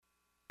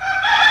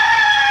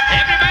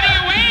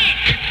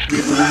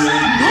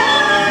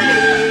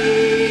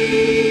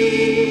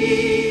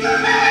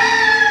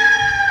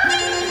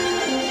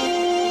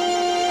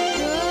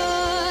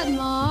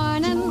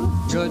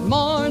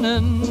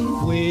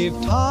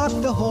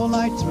rock the whole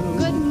night through.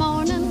 Good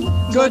morning.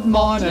 Good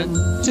morning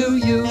to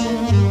you.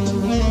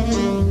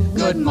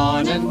 Good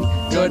morning,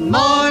 good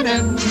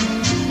morning.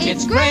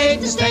 It's great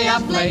to stay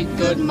up late.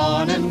 Good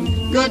morning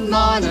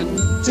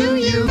to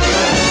you.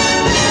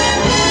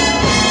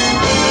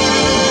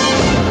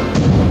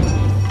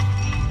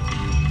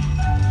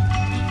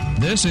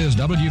 This is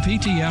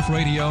WPTF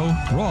Radio,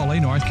 Raleigh,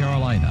 North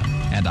Carolina,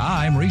 and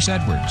I'm Reese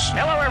Edwards.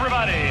 Hello,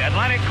 everybody.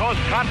 Atlantic Coast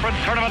Conference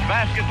Tournament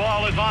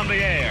basketball is on the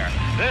air.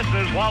 This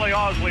is Wally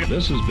Osley.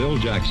 This is Bill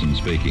Jackson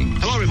speaking.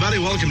 Hello, everybody.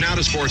 Welcome now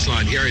to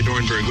Sportsline. Gary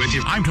Dornberg with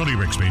you. I'm Tony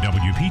Rixby,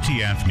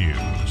 WPTF News.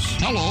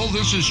 Hello,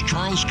 this is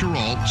Charles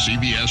Kuralt,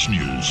 CBS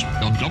News,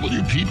 of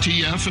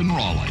WPTF in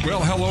Raleigh.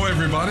 Well, hello,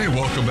 everybody.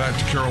 Welcome back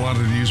to Carolina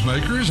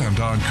Newsmakers. I'm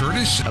Don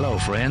Curtis. Hello,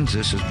 friends.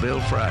 This is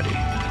Bill Friday,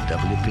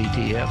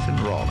 WPTF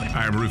in Raleigh.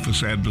 I'm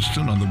Rufus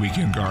Edmiston on The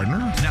Weekend Gardener.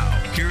 Now,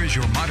 here is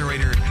your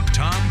moderator,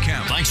 Tom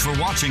Campbell. Thanks for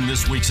watching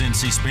this week's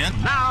NC Spin.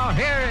 Now,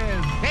 here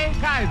is Kay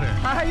Kaiser.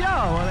 Hi-yo,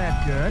 well,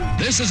 that's good.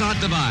 This is Art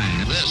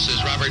Divine. This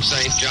is Robert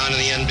St. John in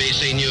the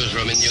NBC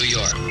Newsroom in New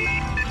York.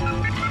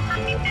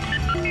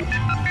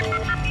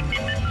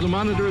 The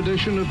Monitor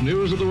edition of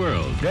News of the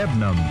World.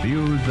 Debnam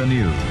views the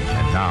news.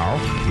 And now,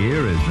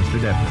 here is Mr.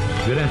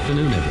 Debnam. Good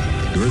afternoon, everyone.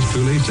 Yours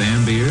truly,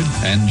 Sam Beard,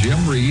 and Jim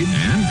Reed,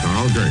 and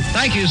Carl Gert.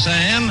 Thank you,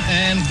 Sam,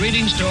 and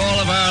greetings to all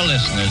of our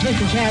listeners.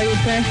 This is Harriet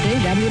Presley,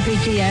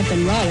 WPTF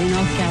in Raleigh,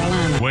 North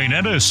Carolina. Wayne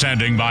Etta is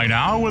standing by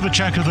now with a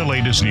check of the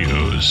latest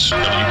news.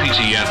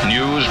 WPTF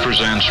News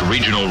presents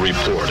Regional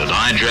Report, a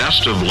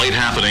digest of late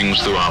happenings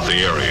throughout the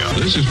area.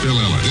 This is Bill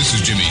Ellis. This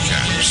is Jimmy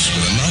Caps.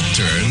 With a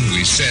nocturne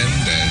we send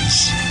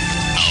as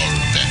our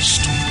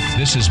best.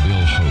 This is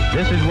Bill Hope.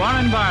 This is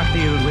Warren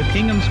Barfield with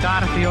Kingham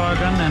Scott at the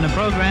organ and a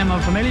program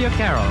of familiar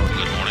carols.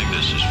 Good morning,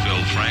 this is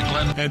Phil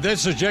Franklin. And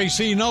this is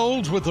J.C.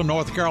 Knowles with the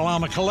North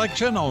Carolina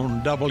Collection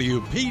on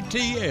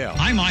WPTF.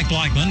 I'm Mike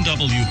Blackman,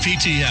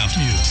 WPTF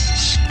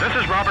News. This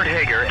is Robert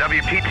Hager,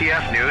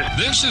 WPTF News.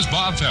 This is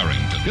Bob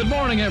Farrington. Good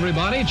morning,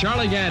 everybody.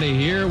 Charlie Gaddy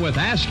here with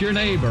Ask Your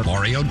Neighbor.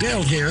 Mario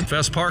Dell here.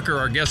 Fess Parker,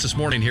 our guest this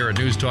morning here at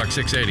News Talk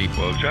 680.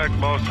 Well, Jack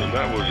Boston,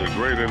 that was a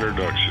great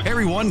introduction. Hey,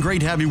 everyone,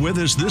 great to have you with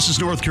us. This is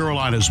North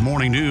Carolina's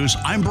Morning News.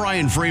 I'm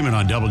Brian Freeman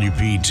on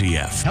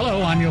WPTF.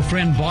 Hello, I'm your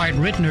friend Bart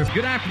Rittner.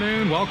 Good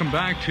afternoon. Welcome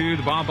back to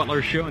the Bob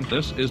Butler Show. And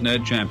this is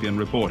Ned Champion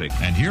reporting.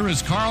 And here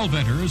is Carl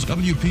Venters.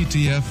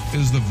 WPTF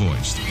is the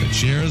voice that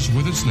shares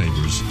with its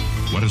neighbors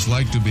what it's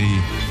like to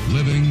be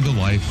living the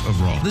life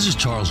of Raleigh. This is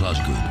Charles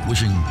Osgood,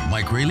 wishing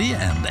Mike Raley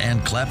and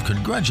Ann Clapp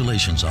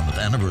congratulations on the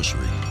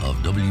anniversary of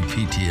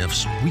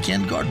WPTF's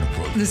Weekend Gardener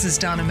program. This is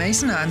Donna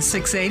Mason on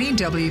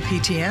 680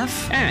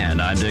 WPTF. And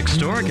I'm Dick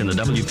Stork in the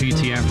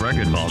WPTF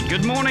Record Vault.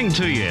 Good morning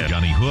to you.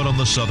 Johnny Hood on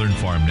the Southern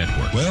Farm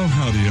Network. Well,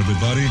 howdy,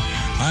 everybody.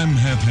 I'm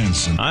Hap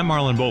Hansen. I'm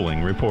Marlon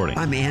Bowling reporting.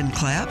 I'm Ann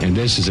Clapp. And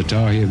this is a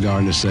Tar Heel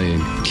Gardener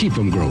saying, keep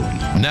them growing.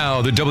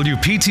 Now, the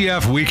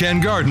WPTF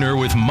Weekend Gardener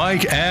with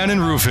Mike, Ann,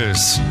 and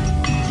Rufus.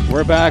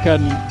 We're back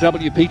on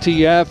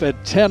WPTF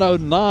at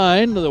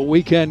 10:09, the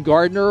Weekend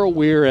Gardener.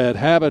 We're at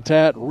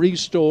Habitat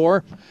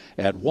Restore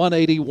at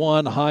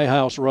 181 High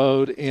House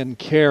Road in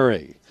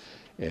Cary.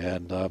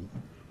 And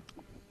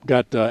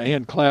got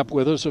Ann Clapp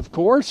with us, of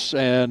course.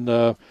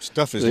 And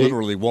stuff is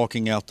literally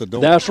walking out the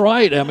door. That's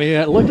right. I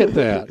mean, look at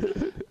that.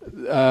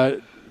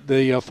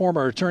 The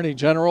former Attorney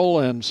General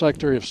and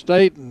Secretary of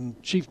State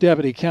and Chief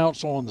Deputy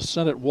Counsel on the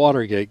Senate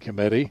Watergate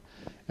Committee,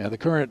 and the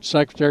current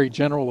Secretary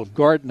General of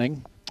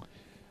Gardening.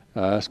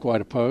 That's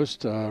quite a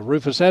post.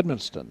 Rufus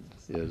Edmiston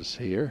is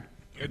here.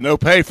 No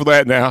pay for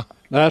that now.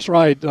 That's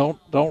right. Don't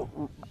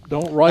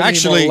write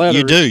Actually, any more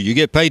letters. you do. You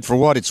get paid for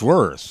what it's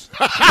worth.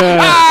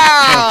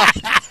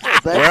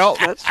 Well,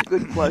 that's a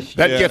good question.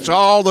 That gets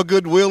all the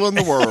goodwill in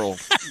the world.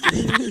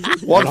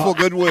 Wonderful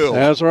goodwill.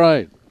 That's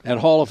right. And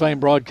Hall of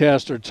Fame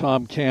broadcaster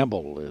Tom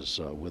Campbell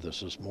is with us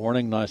this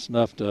morning. Nice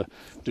enough to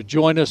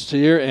join us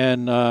here.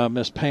 And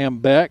Miss Pam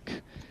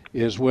Beck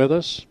is with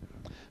us.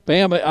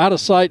 Pam, out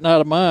of sight and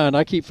out of mind.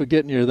 I keep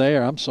forgetting you're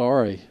there. I'm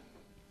sorry.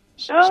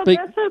 Oh,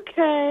 that's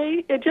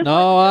okay. It just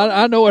no,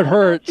 I know it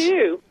hurts.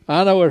 You.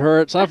 I know it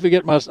hurts. I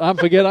forget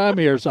I'm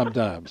here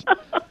sometimes.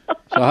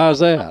 So how's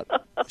that?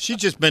 She's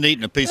just been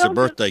eating a piece of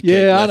birthday cake.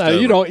 Yeah, I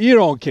know. You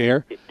don't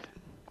care.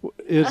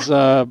 Is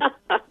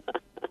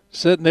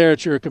sitting there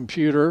at your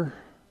computer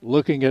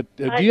looking at.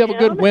 Do you have a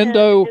good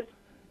window? Do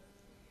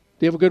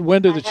you have a good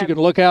window that you can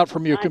look out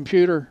from your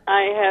computer?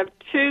 I have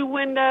two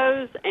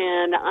windows,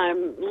 and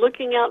I'm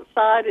looking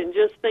outside and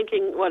just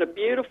thinking what a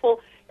beautiful,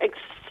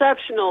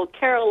 exceptional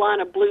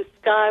Carolina blue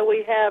sky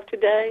we have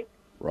today.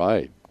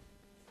 Right.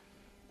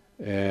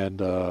 And,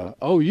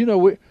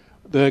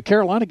 the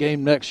Carolina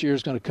game next year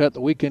is going to cut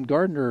the Weekend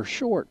Gardener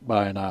short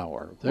by an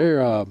hour.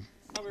 Their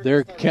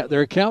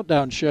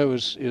countdown show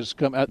is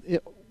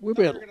coming. We're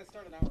going to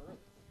start an hour early.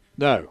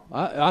 No,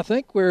 I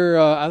think we're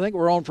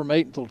on from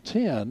 8 until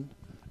 10.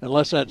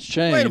 unless that's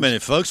changed. Wait a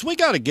minute, folks. We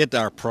got to get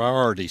our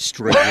priorities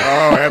straight.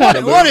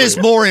 Absolutely. What is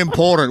more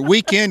important,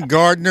 Weekend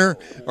Gardener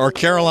or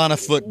Carolina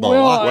football?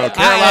 Well, Carolina,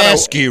 I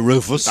ask you,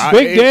 Rufus.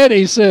 Big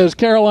Daddy says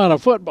Carolina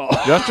football.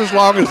 Just as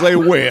long as they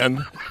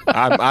win,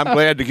 I'm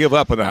glad to give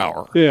up an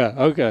hour. Yeah,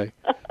 okay.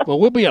 Well,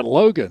 we'll be at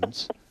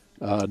Logan's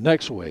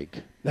next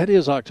week. That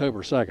is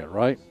October 2nd,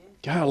 right?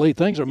 Golly,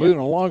 things are moving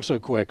along so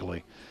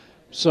quickly.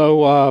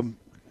 So,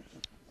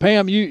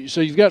 Pam,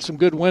 you've got some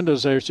good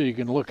windows there so you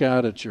can look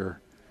out at your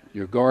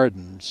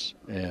gardens.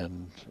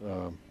 And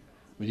do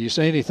you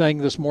see anything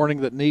this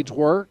morning that needs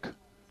work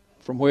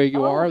from where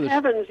you are? Oh,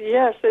 heavens,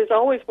 yes. There's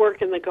always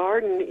work in the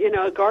garden. You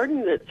know, a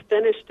garden that's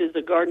finished is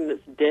a garden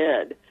that's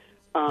dead.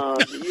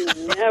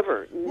 You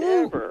never,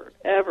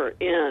 ever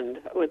end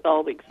with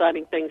all the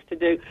exciting things to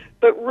do.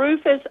 But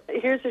Rufus,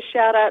 here's a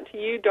shout out to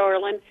you,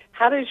 darling.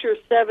 How does your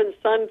 7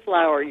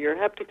 sunflower, your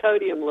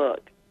Heptacodium,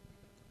 look?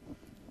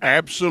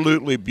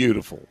 Absolutely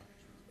beautiful.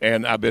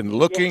 And I've been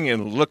looking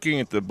and looking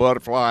at the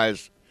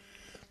butterflies,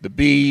 the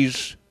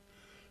bees,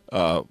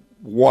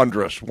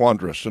 wondrous.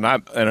 And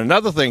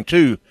another thing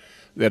too,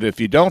 that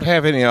if you don't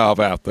have any of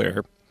out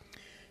there,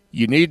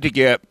 you need to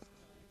get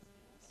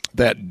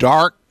that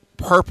dark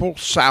purple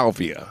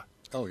salvia.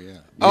 Oh yeah.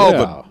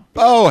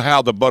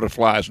 How the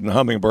butterflies and the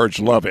hummingbirds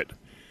love it.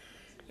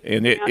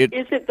 And is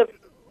it the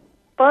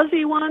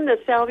fuzzy one, the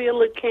Salvia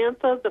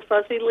leucantha, the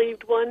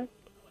fuzzy-leaved one?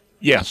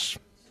 Yes.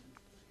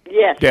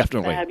 Yes,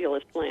 definitely.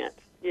 Fabulous plant.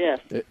 Yes.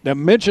 Now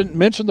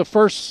mention the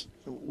first.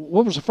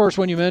 What was the first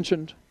one you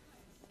mentioned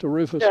to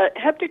Rufus? The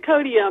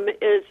Heptacodium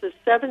is the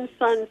 7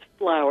 suns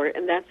flower,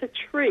 and that's a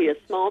tree, a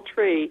small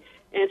tree,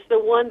 and it's the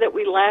one that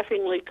we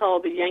laughingly call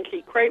the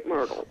Yankee crepe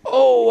myrtle.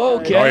 Oh,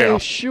 okay,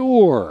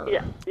 sure.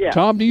 Yeah.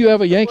 Tom, do you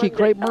have a Yankee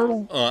crepe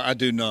myrtle? I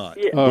do not.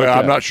 Yeah. Well,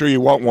 I'm not sure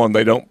you want one.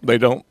 They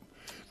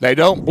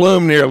don't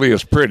bloom nearly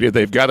as pretty.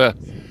 They've got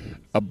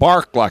a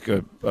bark like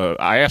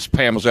I asked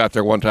Pam was out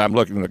there one time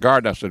looking in the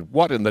garden. I said,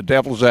 "What in the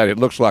devil is that?" It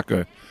looks like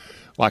a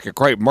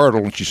crepe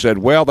myrtle, and she said,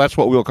 "Well, that's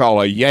what we'll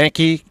call a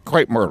Yankee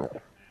crepe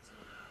myrtle."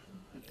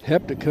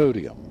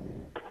 Heptacodium.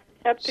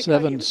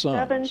 7 suns.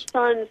 7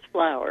 suns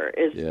flower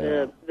is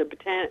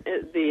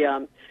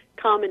the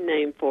common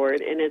name for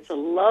it, and it's a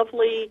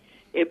lovely.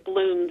 It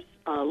blooms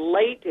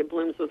late. It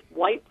blooms with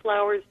white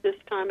flowers this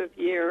time of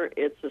year.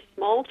 It's a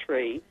small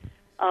tree,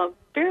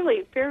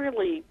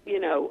 fairly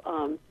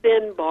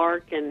thin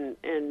bark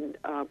and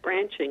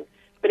branching,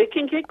 but it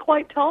can get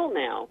quite tall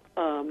now.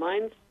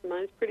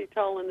 Mine's pretty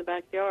tall in the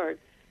backyard,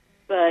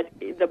 but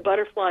the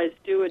butterflies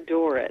do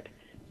adore it.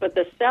 But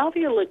the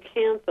Salvia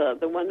leucantha,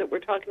 the one that we're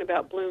talking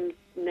about blooms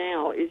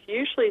now, is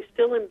usually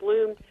still in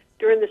bloom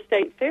during the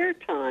state fair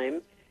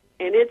time,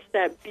 and it's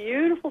that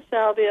beautiful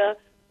salvia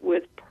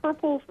with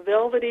purple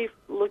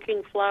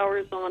velvety-looking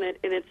flowers on it,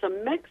 and it's a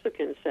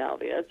Mexican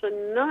salvia. It's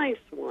a nice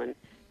one,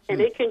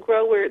 and it can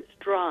grow where it's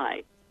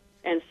dry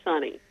and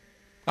sunny.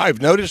 I've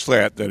noticed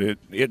that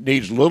it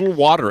needs little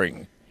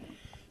watering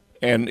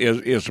and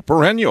is a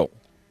perennial.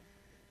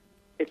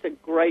 It's a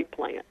great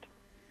plant.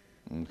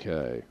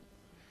 Okay.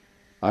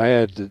 I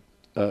had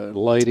a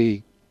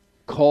lady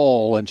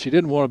call, and she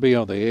didn't want to be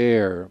on the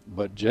air,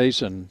 but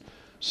Jason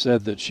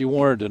said that she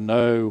wanted to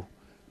know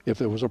if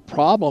there was a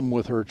problem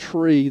with her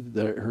tree,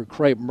 her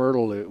crepe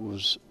myrtle, it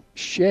was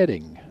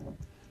shedding.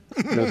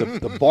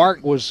 The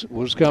bark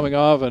was coming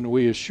off, and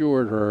we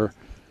assured her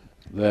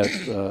that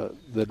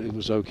it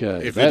was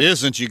okay. If it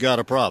isn't, you got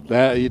a problem.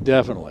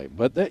 Definitely.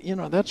 But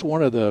that's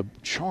one of the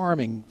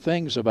charming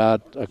things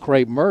about a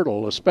crepe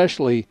myrtle,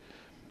 especially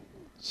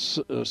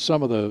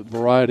some of the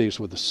varieties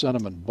with the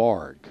cinnamon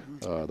bark.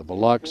 The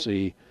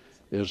Biloxi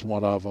is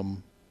one of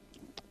them.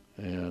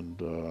 And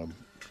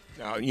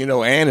now,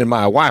 Ann and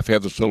my wife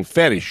have this little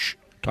fetish,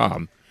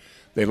 Tom.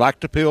 They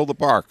like to peel the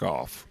bark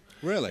off.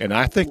 Really? And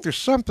I think there's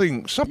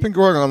something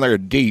going on there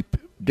deep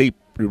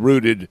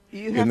rooted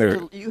in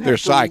their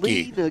psyche.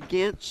 You have to lean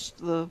against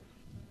the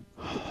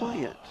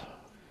plant.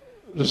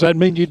 Does that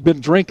mean you'd been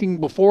drinking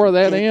before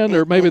that, Ann?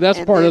 Or maybe that's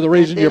part of the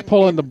reason you're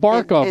pulling the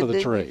bark off of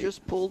the tree? You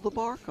just pull the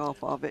bark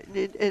off of it, and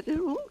it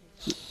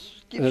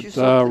gives you it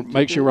something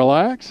makes you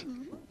relax?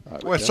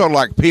 Well, it's sort of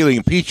like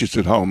peeling peaches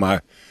at home. My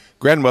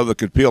grandmother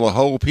could peel a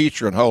whole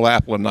peach or a whole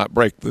apple and not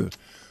break the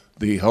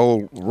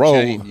whole roll.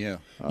 Chain, yeah.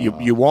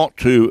 You want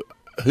to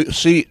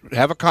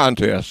have a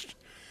contest,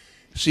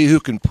 see who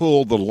can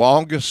pull the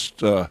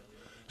longest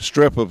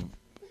strip of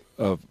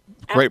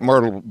crepe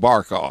myrtle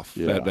bark off.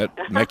 Yeah. That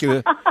make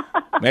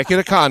it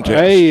a contest.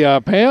 Hey,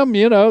 Pam,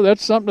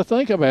 that's something to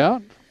think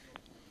about.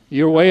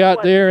 You're way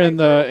out there in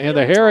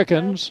the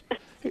Hurricanes.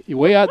 You're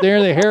way out there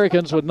in the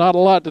Hurricanes with not a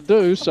lot to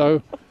do,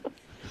 so.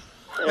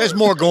 There's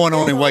more going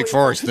on in Wake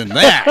Forest than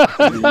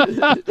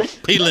that.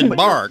 Peeling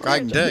bark, I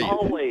can tell you.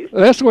 Always.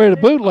 That's where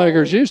the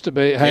bootleggers used to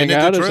hang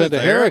out, is at the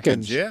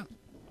Hurricanes. Yeah.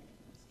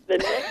 The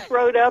next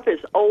road up is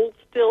Old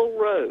Still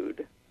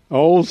Road.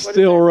 Old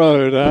Still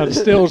Road. It's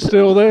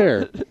still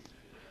there.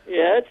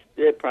 Yeah,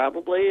 it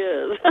probably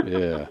is.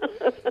 Yeah.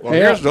 Well,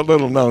 here's a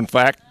little known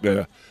fact.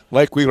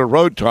 Lake Wheeler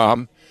Road,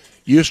 Tom,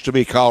 used to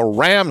be called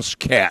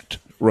Ramscat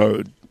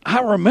Road.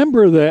 I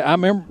remember that. I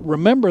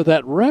remember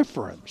that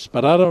reference,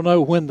 but I don't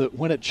know when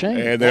it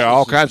changed. And there are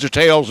all kinds of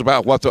tales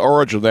about what the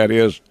origin of that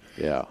is.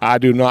 Yeah. I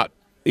do not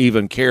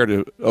even care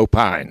to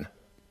opine.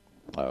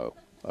 Oh,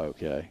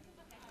 okay.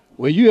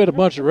 Well, you had a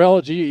bunch of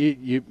relatives.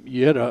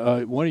 You had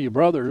one of your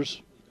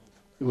brothers.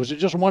 Was it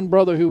just one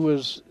brother who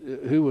was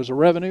a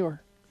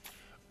revenuer?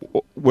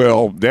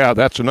 Well, yeah,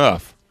 that's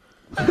enough.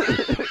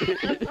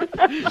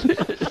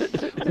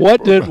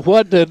 What did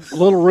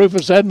little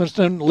Rufus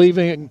Edmondson,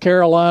 leaving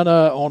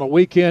Carolina on a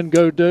weekend,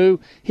 go do?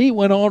 He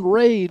went on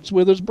raids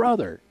with his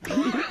brother.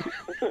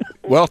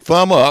 Well,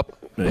 thumb up.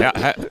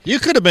 You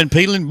could have been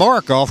peeling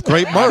bark off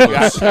crepe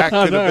myrtles. I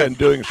could have been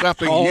doing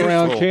something all useful.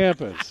 around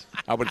campus.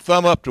 I would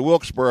thumb up to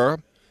Wilkesboro,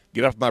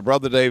 get up with my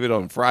brother David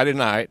on Friday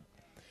night.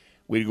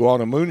 We'd go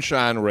on a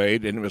moonshine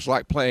raid, and it was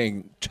like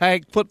playing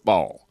tag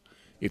football.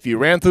 If you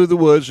ran through the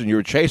woods and you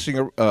were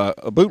chasing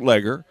a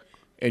bootlegger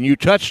and you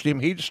touched him,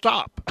 he'd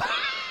stop.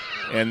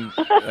 And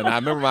I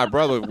remember my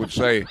brother would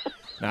say,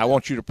 "Now I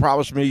want you to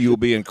promise me you'll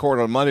be in court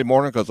on Monday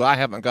morning because I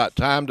haven't got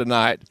time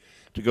tonight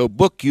to go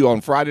book you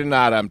on Friday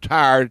night. I'm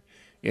tired,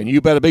 and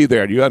you better be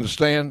there. Do you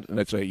understand?" And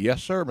they'd say,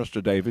 "Yes, sir,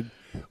 Mr. David.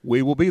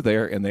 We will be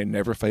there," and they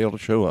never fail to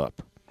show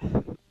up.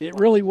 It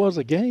really was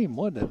a game,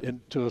 wasn't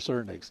it, to a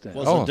certain extent? It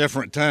was a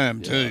different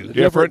time, too. Yeah,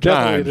 different times.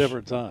 Definitely a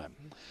different time.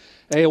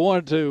 Hey, I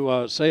wanted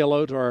to say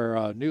hello to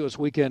our newest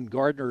Weekend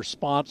Gardener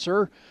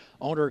sponsor,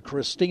 owner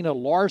Christina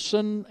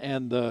Larson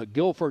and the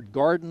Guilford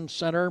Garden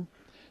Center.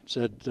 It's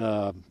at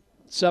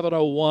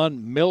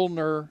 701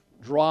 Milner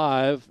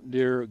Drive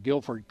near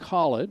Guilford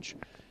College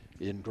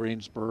in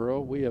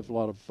Greensboro. We have a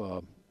lot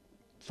of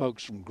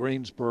folks from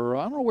Greensboro.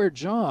 I don't know where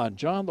John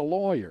the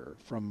lawyer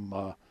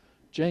from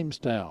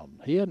Jamestown.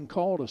 He hadn't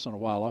called us in a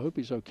while. I hope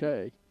he's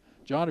okay.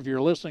 John, if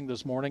you're listening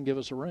this morning, give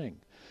us a ring.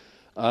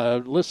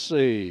 Let's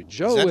see.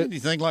 Joe. Is that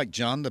anything like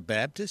John the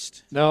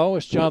Baptist? No,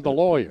 it's John the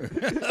lawyer.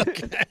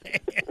 Okay.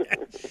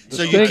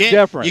 So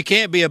you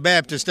can't be a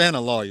Baptist and a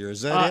lawyer.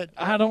 Is that it?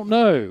 I don't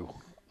know.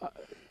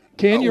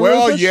 Can you?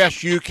 Well, Rufus?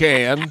 yes, you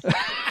can.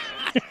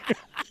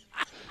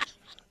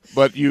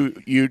 But you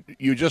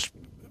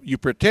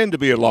pretend to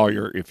be a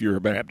lawyer if you're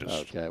a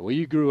Baptist. Okay. Well,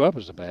 you grew up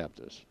as a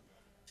Baptist.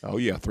 Oh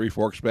yeah, Three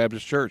Forks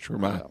Baptist Church,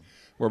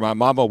 where my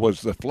mama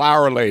was the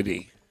flower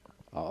lady.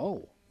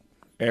 Oh.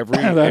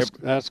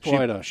 That's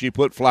quite she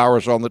put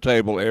flowers on the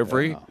table a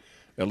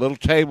little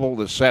table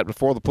that sat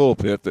before the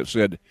pulpit that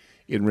said,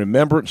 "In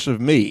remembrance of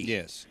me."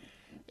 Yes.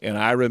 And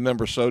I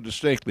remember so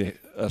distinctly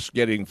us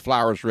getting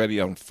flowers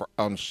ready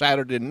on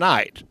Saturday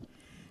night,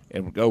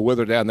 and we'd go with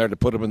her down there to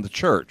put them in the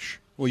church.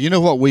 Well, you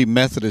know what we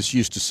Methodists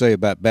used to say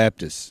about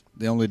Baptists?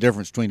 The only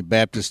difference between a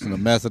Baptist and a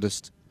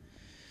Methodist?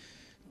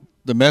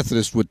 The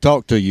Methodist would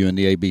talk to you in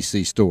the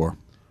ABC store.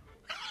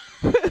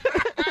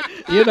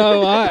 You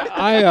know,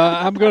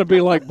 I'm going to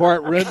be like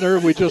Bart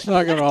Rittner. We're just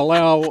not going to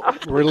allow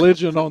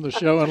religion on the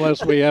show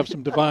unless we have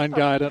some divine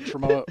guidance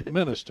from a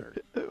minister.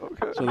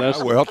 So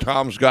that's well,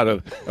 Tom's got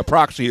a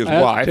proxy his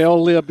wife.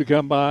 Tell Lib to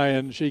come by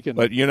and she can.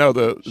 But you know,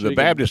 the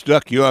Baptists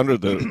duck you under,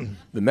 the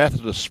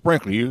Methodists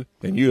sprinkle you,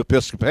 and you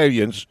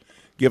Episcopalians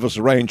give us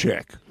a rain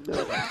check.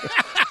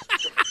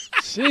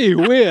 Gee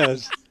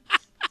whiz!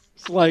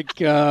 It's like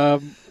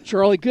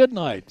Charlie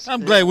Goodnight.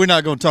 I'm glad we're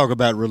not going to talk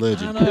about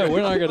religion. I know,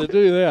 we're not going to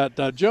do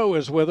that. Joe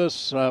is with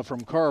us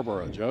from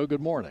Carrboro. Joe,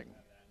 good morning.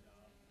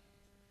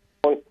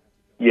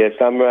 Yes,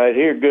 I'm right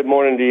here. Good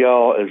morning to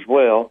y'all as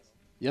well.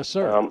 Yes,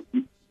 sir.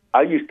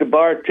 I used to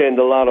bartend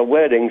a lot of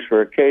weddings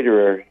for a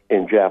caterer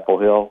in Chapel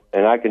Hill,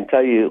 and I can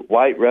tell you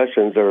White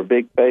Russians are a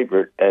big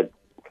favorite at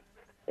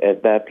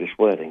Baptist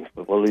weddings,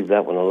 but we'll leave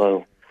that one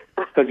alone.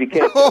 Because you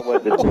can't tell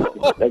what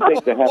they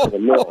think they're having a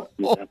milk.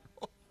 You know?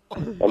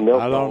 A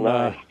milk. I don't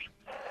know.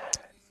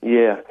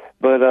 Yeah,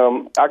 but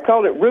I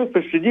called it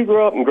Rufus. Did you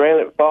grow up in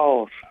Granite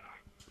Falls?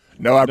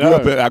 No, I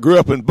grew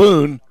up in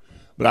Boone,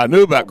 but I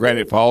knew about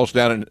Granite Falls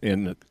down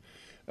in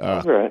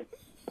That's right.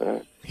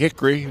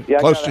 Hickory, yeah,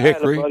 close to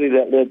Hickory. I had a buddy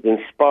that lived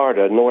in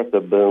Sparta, north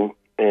of Boone,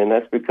 and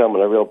that's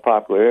becoming a real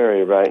popular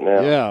area right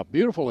now. Yeah,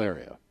 beautiful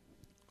area.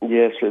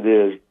 Yes, it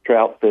is.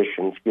 Trout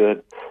fishing's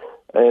good.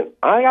 And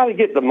I got to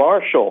get to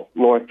Marshall,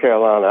 North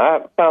Carolina.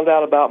 I found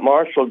out about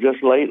Marshall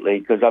just lately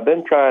because I've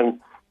been trying.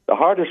 The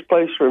hardest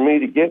place for me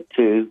to get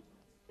to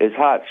is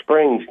Hot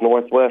Springs,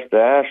 northwest of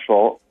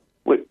Asheville.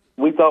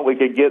 We thought we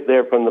could get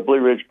there from the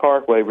Blue Ridge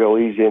Parkway real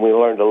easy, and we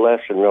learned a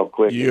lesson real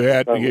quick. You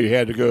had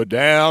to go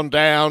down,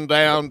 down,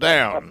 down,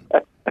 down.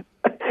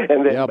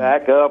 And then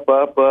back up,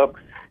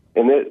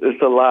 and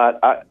it's a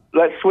lot.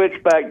 That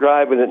switchback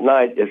driving at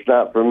night is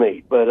not for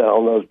me, but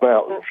on those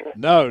mountains.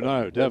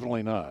 No,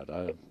 definitely not.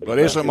 But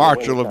isn't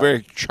Marshall a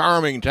very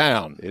charming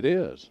town? It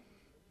is.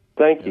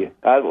 Thank you.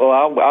 I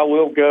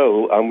will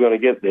go. I'm going to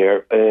get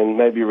there and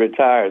maybe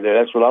retire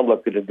there. That's what I'm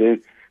looking to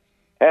do.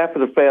 Half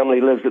of the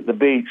family lives at the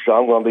beach, so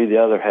I'm going to be the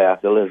other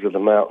half that lives in the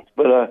mountains.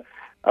 But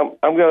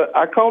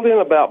I called in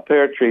about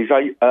pear trees.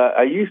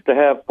 I used to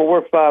have 4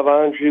 or 5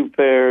 Anjou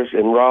pears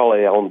in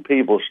Raleigh on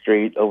Peeble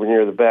Street over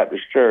near the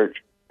Baptist Church.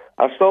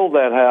 I sold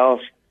that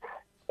house,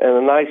 and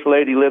a nice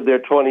lady lived there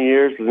 20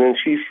 years, and then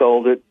she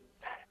sold it.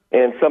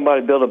 and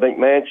somebody built a big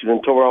mansion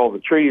and tore all the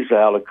trees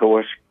out. Of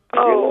course,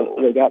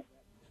 they got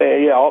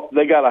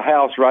they got a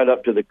house right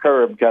up to the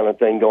curb kind of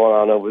thing going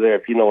on over there,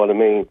 if you know what I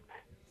mean.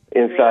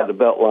 Inside the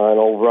Beltline,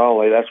 Old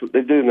Raleigh. That's what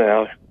they do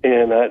now,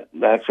 and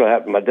that's what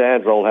happened to my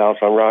dad's old house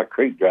on Rock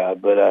Creek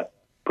Drive. But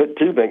put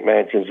 2 big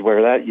mansions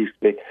where that used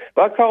to be.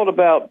 But I called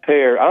about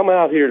pear. I'm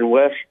out here in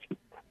west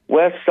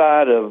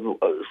side of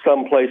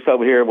some place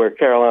over here where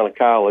Carolina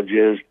College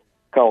is,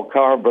 called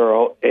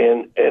Carborough,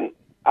 and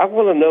I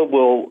want to know,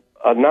 will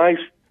a nice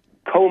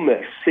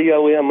Comice,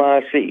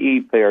 Comice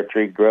pear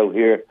tree grow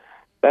here?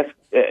 That's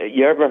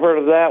you ever heard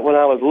of that? When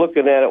I was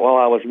looking at it while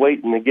I was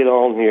waiting to get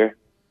on here.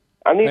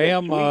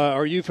 Ma'am,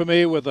 are you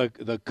familiar with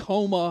the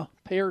Coma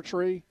pear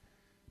tree?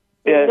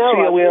 Yeah, no,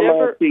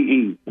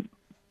 Comice.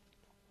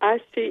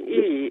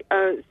 ICE.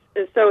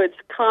 So it's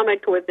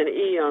comic with an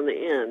E on the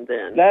end,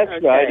 then.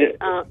 That's right.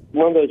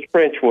 One of those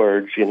French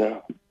words, you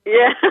know.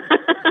 Yeah.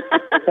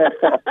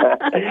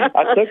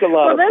 I took a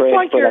lot of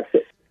French.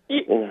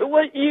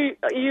 Like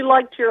you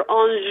liked your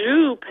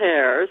Anjou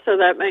pear, so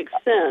that makes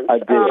sense. I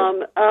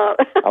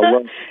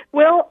did.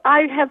 Well,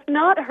 I have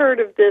not heard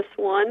of this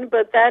one,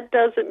 but that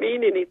doesn't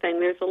mean anything.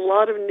 There's a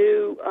lot of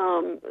new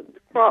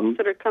crops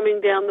that are coming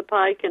down the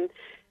pike, and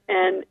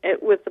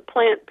with the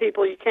plant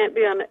people, you can't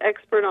be an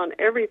expert on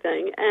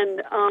everything.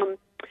 And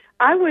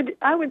I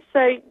would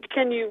say,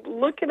 can you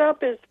look it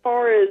up as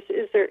far as,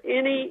 is there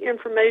any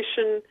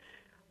information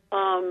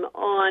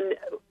on,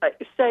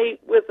 say,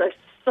 with a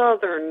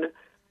southern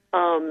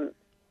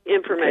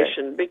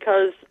information?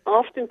 Because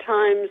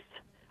oftentimes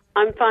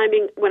I'm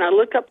finding when I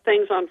look up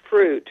things on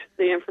fruit,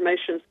 the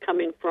information's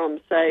coming from,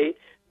 say,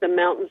 the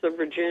mountains of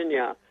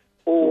Virginia,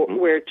 or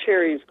where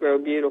cherries grow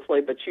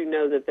beautifully, but you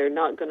know that they're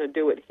not going to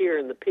do it here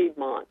in the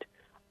Piedmont.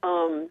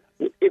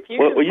 If you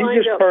can you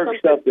find just out heard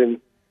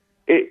something.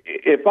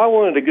 If I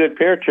wanted a good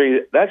pear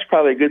tree, that's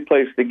probably a good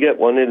place to get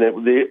one, isn't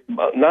it?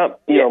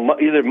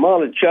 Either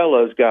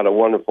Monticello's got a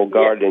wonderful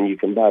garden, you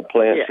can buy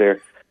plants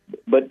there.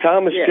 But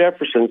Thomas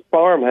Jefferson's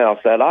farmhouse,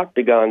 that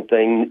octagon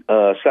thing,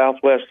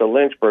 southwest of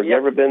Lynchburg, you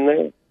ever been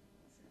there?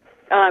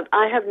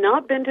 I have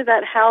not been to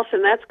that house,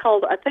 and that's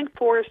called, I think,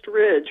 Forest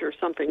Ridge or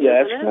something, isn't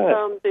it?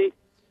 Right.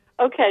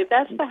 Okay,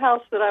 that's the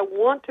house that I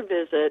want to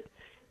visit.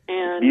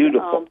 And,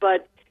 beautiful.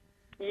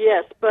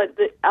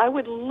 I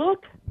would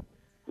look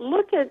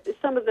at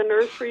some of the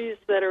nurseries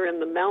that are in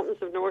the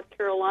mountains of North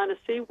Carolina,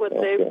 see what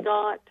they've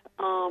got,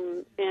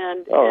 and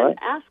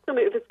ask them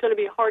if it's going to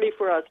be hardy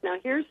for us. Now,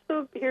 here's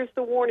the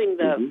warning,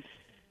 though.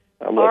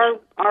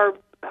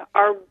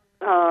 Our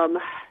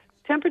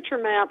temperature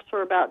maps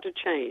are about to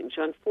change.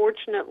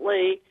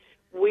 Unfortunately,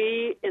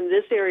 we in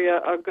this area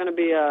are going to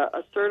be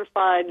a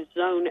certified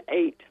Zone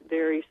 8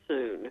 very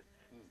soon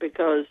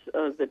because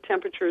of the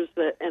temperatures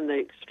and the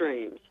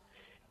extremes.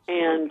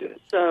 And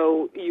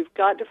so you've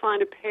got to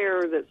find a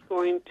pear that's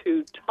going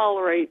to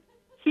tolerate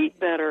heat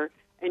better,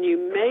 and you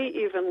may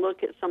even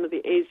look at some of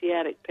the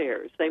Asiatic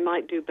pears. They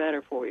might do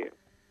better for you.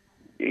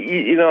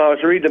 You know, I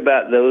was reading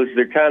about those.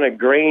 They're kind of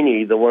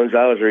grainy, the ones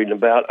I was reading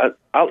about.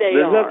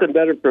 There's nothing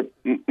better for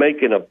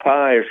making a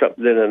pie or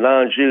something than an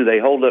Anjou. They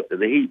hold up to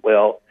the heat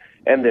well,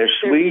 and they're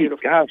sweet.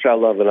 Beautiful. Gosh, I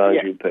love an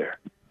Anjou pear.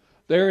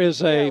 There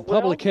is a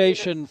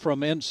publication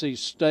from NC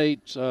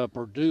State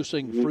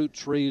producing fruit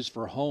trees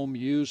for home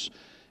use.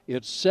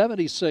 It's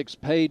 76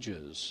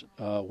 pages.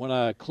 When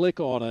I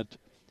click on it,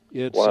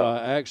 it's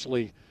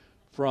actually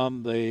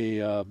from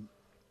the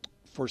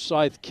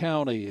Forsyth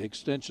County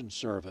Extension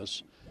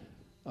Service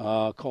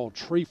called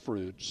Tree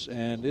Fruits,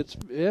 and it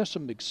has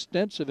some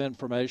extensive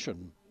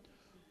information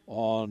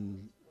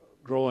on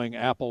growing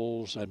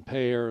apples and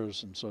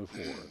pears and so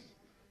forth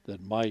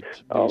that might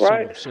be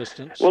some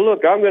assistance. Well,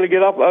 look, I'm going to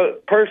get up.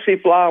 Percy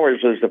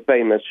Flowers is the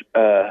famous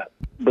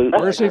boot.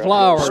 Percy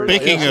Flowers.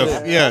 Speaking of,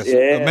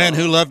 a man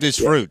who loved his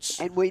fruits.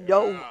 And we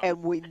know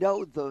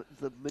the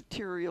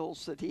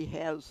materials that he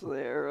has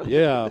there.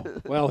 Yeah,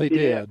 well, he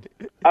did.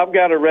 I've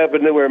got a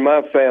revenue in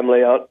my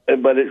family,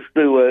 but it's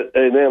through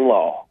an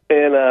in-law.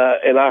 And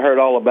I heard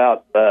all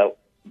about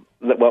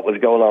what was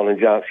going on in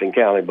Johnson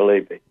County,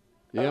 believe me.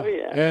 Yeah,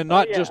 and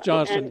not just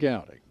Johnson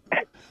County.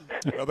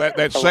 Well,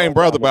 that same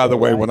brother, by the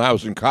way, when I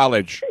was in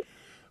college,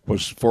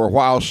 was for a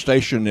while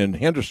stationed in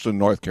Henderson,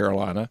 North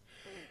Carolina,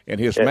 and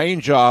his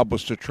main job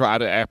was to try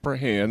to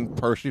apprehend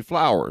Percy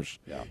Flowers.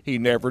 Yeah. He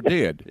never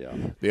did. Yeah.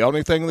 The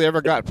only thing they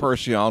ever got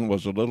Percy on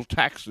was a little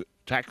tax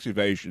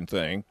evasion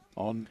thing.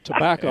 On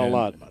tobacco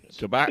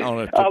allotments.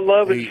 I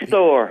love his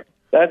store.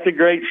 That's a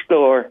great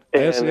store.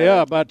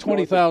 About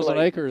 20,000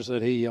 acres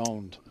that he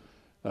owned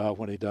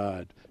when he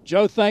died.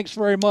 Joe, thanks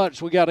very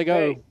much. We got to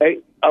go. Hey,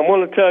 I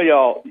want to tell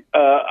y'all,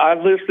 I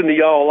listen to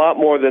y'all a lot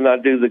more than I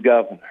do the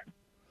governor.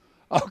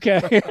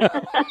 Okay.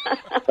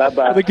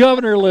 Bye-bye. The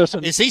governor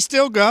listens. Is he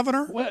still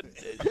governor? Well,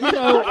 I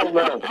don't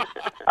know.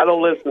 I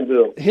don't listen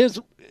to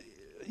him.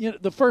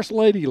 The first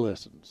lady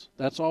listens.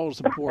 That's all that's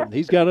important.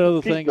 He's got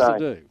other things to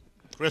do.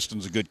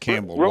 Kristen's a good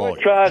Campbell lawyer.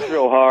 Roy tries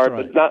real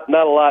hard, but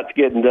not a lot's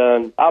getting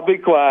done. I'll be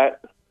quiet.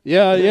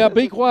 Yeah,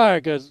 be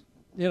quiet because,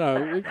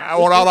 I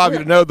want all of you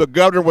to know the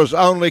governor was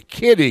only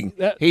kidding.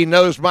 He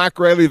knows Mike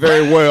Raley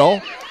very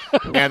well.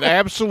 And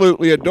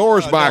absolutely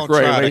adores Mike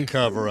Raley. Try to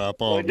cover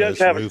up all he does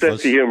this, have Rufus. a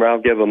sense of humor. I'll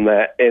give him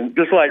that. And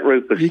just like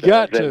Rufus, you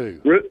got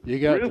to.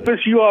 Rufus,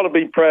 you ought to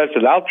be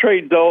president. I'll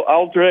trade Dole.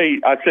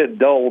 I said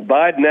Dole.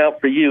 Biden out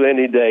for you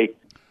any day.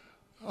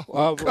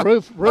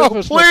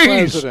 Rufus,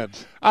 please.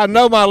 President. I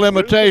know my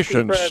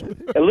limitations.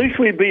 At least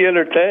we'd be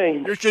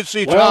entertained. You should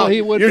see Tom.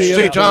 You should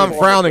see Tom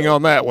frowning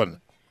on that one.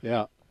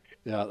 Yeah.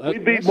 Yeah,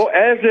 we'd be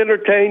as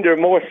entertained or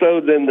more so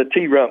than the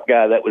T-Rump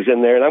guy that was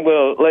in there. And I'm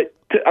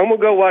gonna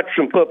go watch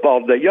some football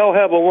today. Y'all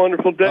have a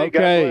wonderful day. Okay,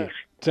 God bless.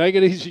 Take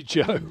it easy,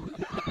 Joe.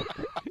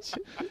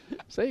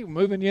 See,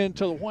 moving you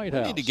into the White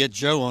House. We need to get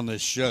Joe on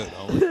this show,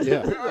 don't we?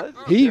 Yeah,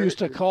 he used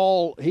to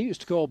call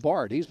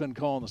Bart. He's been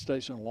calling the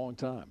station a long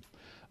time.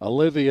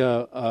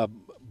 Olivia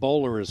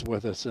Bowler is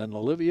with us, and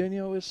Olivia,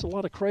 it's a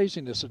lot of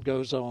craziness that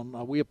goes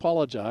on. We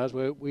apologize.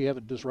 We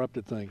haven't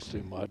disrupted things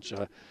too much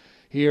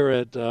here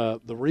at the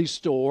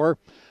Restore,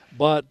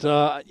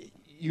 but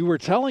you were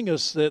telling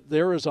us that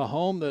there is a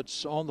home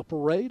that's on the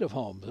parade of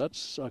homes.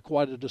 That's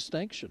quite a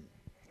distinction.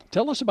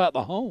 Tell us about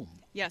the home.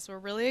 Yes, we're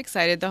really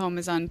excited. The home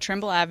is on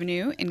Trimble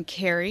Avenue in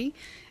Cary.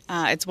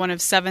 It's one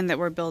of 7 that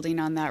we're building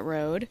on that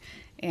road,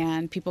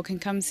 and people can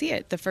come see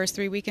it. The first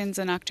 3 weekends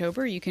in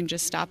October, you can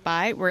just stop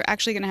by. We're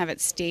actually going to have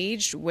it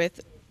staged with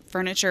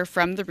furniture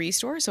from the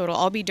Restore, so it'll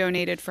all be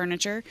donated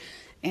furniture,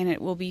 and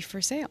it will be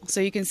for sale. So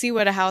you can see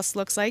what a house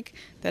looks like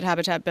that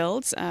Habitat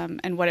builds,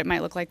 and what it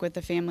might look like with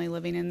the family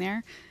living in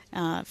there,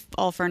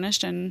 all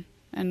furnished and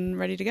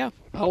ready to go.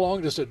 How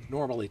long does it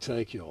normally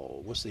take you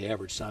all? What's the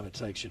average time it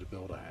takes you to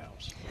build a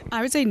house?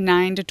 I would say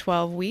 9 to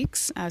 12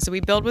 weeks. So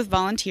we build with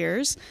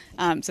volunteers,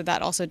 so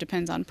that also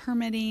depends on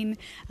permitting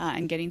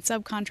and getting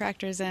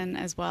subcontractors in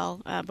as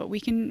well. But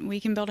we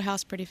can build a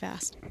house pretty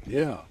fast.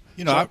 Yeah.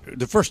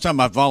 The first time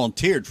I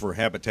volunteered for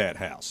Habitat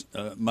House,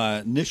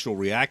 my initial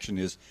reaction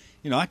is,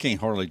 I can't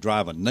hardly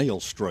drive a nail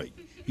straight.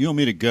 You want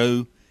me to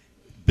go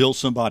build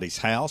somebody's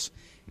house?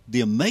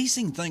 The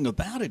amazing thing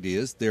about it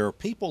is there are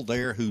people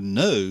there who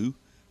know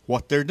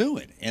what they're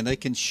doing, and they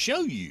can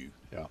show you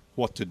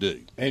what to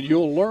do. And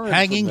you'll learn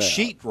hanging from that.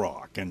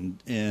 sheetrock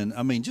and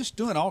I mean, just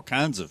doing all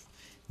kinds of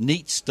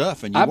neat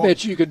stuff. And I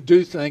bet you could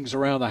do things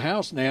around the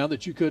house now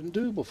that you couldn't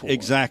do before.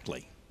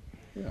 Exactly.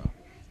 Yeah.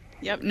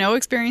 Yep, no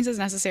experience is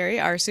necessary.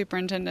 Our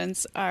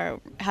superintendents are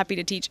happy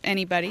to teach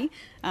anybody,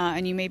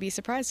 and you may be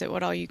surprised at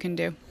what all you can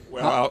do.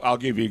 Well, I'll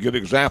give you a good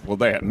example of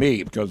that,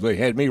 me, because they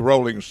had me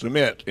rolling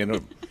cement in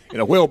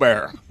a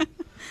wheelbarrow.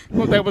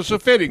 Well, that was a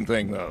fitting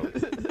thing, though.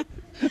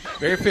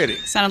 Very fitting.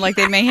 Sounded like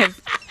they may have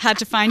had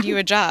to find you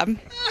a job.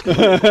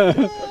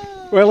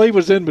 Well, he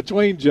was in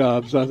between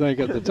jobs, I think,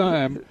 at the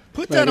time.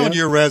 Put that on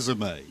your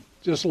resume.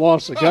 Just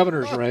lost the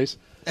governor's race.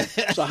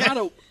 So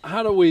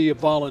how do we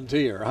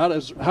volunteer? How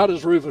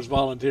does Rufus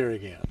volunteer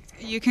again?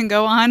 You can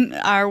go on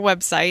our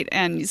website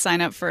and sign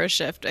up for a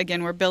shift.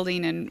 Again, we're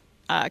building in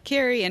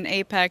Cary and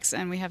Apex,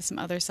 and we have some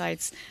other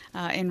sites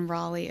in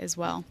Raleigh as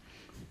well.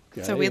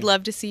 Okay. So we'd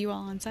love to see you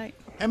all on site.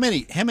 How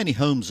many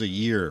homes a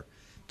year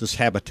does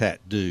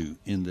Habitat do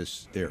in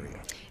this area?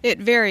 It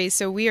varies.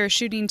 So we are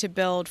shooting to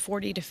build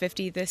 40 to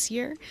 50 this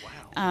year.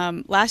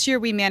 Wow. Last year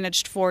we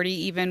managed 40,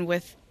 even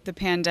with the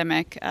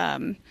pandemic.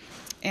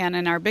 And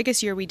in our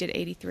biggest year, we did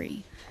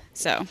 83.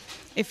 So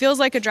it feels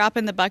like a drop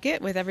in the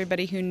bucket with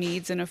everybody who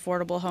needs an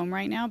affordable home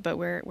right now, but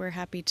we're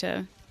happy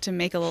to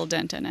make a little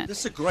dent in it. This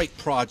is a great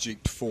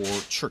project for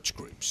church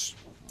groups.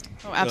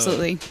 Oh,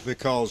 absolutely.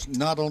 Because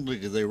not only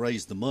do they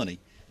raise the money,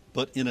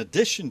 but in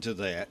addition to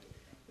that,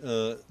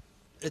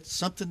 it's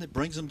something that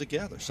brings them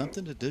together,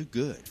 something to do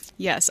good.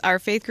 Yes, our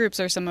faith groups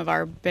are some of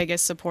our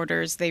biggest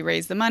supporters. They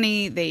raise the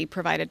money. They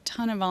provide a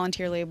ton of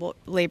volunteer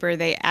labor.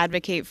 They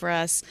advocate for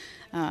us.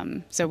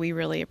 So we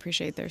really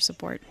appreciate their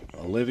support.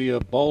 Olivia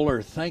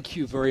Bowler, thank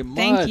you very much.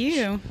 Thank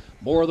you.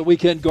 More of the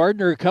Weekend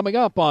Gardener coming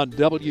up on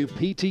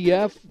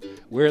WPTF.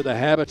 We're at the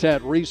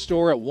Habitat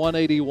Restore at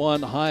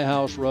 181 High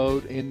House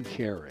Road in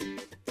Cary.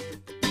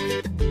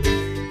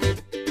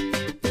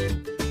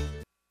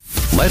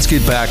 Let's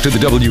get back to the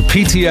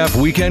WPTF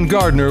Weekend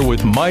Gardener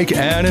with Mike,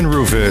 Ann, and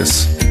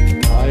Rufus.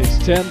 It's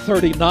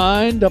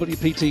 10:39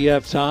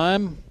 WPTF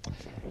time,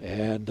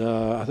 and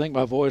I think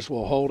my voice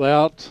will hold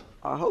out.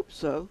 I hope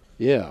so.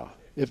 Yeah.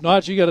 If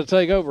not, you got to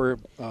take over,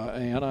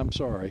 Ann. I'm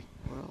sorry.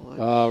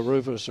 Well,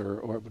 Rufus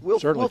or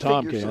certainly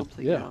Tom can.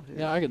 Yeah,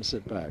 I can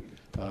sit back.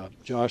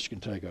 Josh can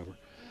take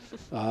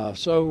over.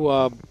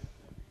 So,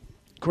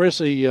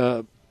 Chrissy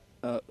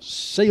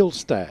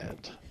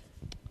Seelstad.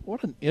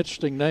 What an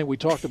interesting name. We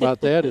talked about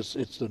that.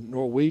 It's the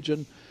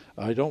Norwegian.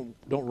 I don't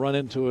run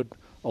into it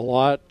a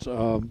lot,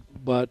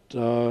 but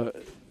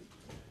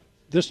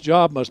this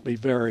job must be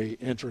very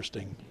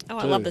interesting. Oh,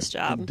 I love this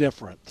job. And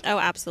different. Oh,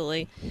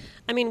 absolutely.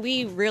 I mean,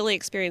 we really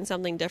experience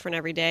something different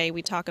every day.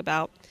 We talk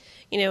about,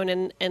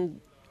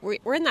 and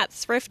we're in that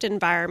thrift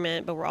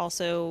environment, but we're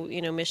also,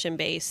 mission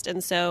based.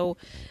 And so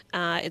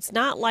it's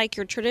not like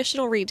your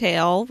traditional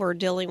retail. We're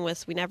dealing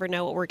with, we never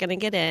know what we're going to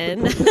get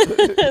in.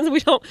 we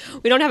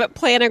don't have it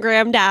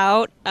planogrammed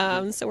out.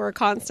 So we're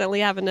constantly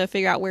having to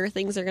figure out where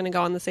things are going to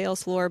go on the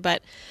sales floor.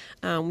 But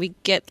we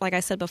get, like I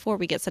said before,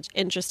 we get such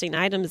interesting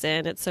items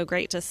in. It's so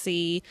great to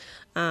see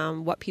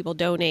what people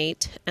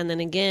donate. And then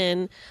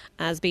again,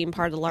 as being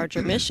part of the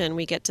larger mission,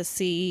 we get to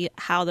see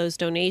how those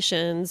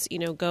donations,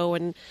 go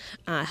and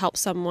help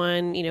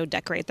someone,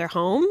 decorate their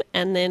home.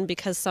 And then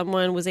because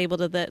someone was able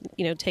to,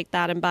 take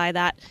that and buy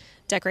that,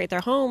 decorate their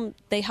home,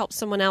 they help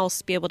someone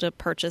else be able to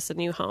purchase a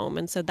new home.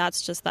 And so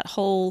that's just that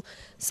whole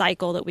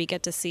cycle that we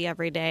get to see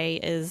every day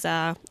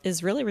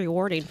is really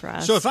rewarding for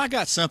us. So if I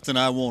got something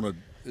I want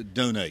to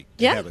donate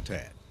to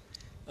Habitat,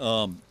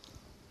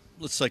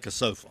 let's take a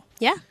sofa.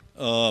 Yeah.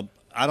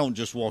 I don't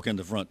just walk in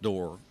the front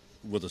door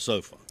with a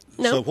sofa.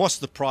 No. So what's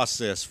the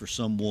process for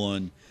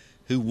someone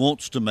who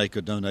wants to make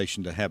a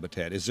donation to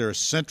Habitat? Is there a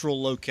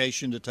central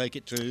location to take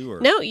it to?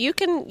 Or? No, you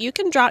can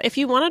drop, if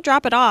you want to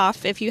drop it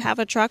off, if you have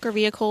a truck or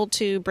vehicle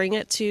to bring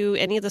it to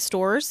any of the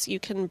stores, you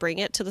can bring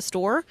it to the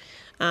store.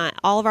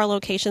 All of our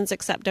locations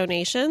accept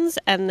donations.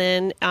 And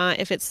then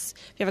if you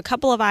have a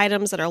couple of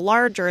items that are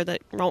larger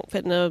that won't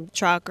fit in a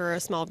truck or a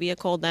small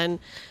vehicle, then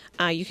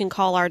you can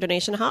call our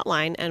donation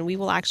hotline, and we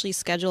will actually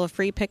schedule a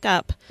free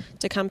pickup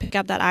to come pick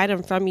up that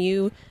item from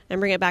you and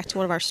bring it back to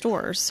one of our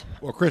stores.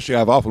 Well, Chrissy,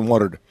 I've often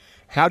wondered,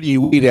 how do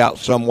you weed out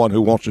someone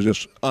who wants to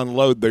just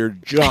unload their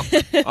junk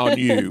on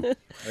you?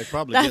 They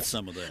probably get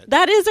some of that.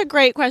 That is a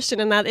great question,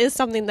 and that is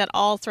something that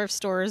all thrift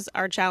stores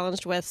are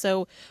challenged with.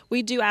 So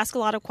we do ask a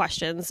lot of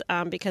questions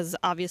because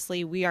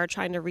obviously we are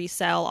trying to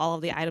resell all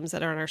of the items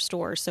that are in our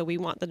stores. So we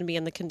want them to be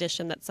in the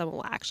condition that someone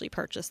will actually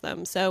purchase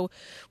them. So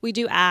we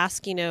do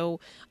ask, do you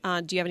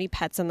have any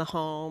pets in the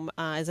home?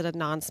 Is it a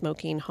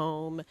non-smoking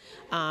home?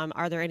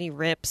 Are there any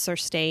rips or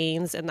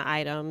stains in the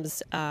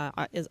items?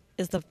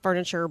 Is the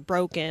furniture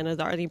broken? Are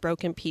there any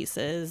broken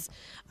pieces?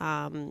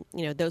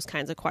 Those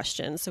kinds of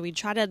questions. So we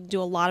try to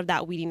do a lot of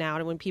that weeding out.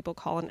 And when people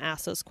call and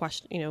ask those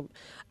questions,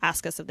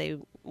 ask us if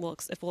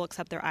we'll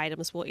accept their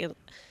items, we'll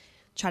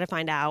try to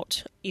find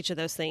out each of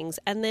those things.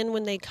 And then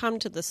when they come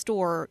to the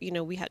store,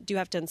 we do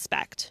have to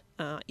inspect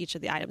each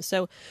of the items.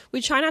 So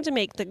we try not to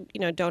make the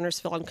donors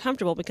feel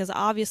uncomfortable, because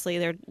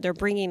obviously they're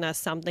bringing us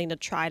something to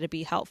try to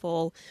be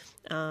helpful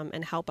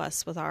and help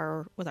us with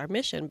our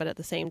mission. But at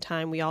the same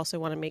time, we also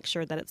want to make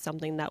sure that it's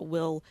something that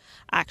will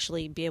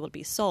actually be able to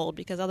be sold,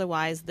 because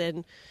otherwise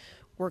then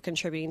we're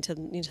contributing to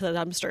the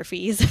dumpster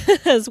fees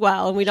as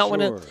well. And we don't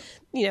want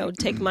to,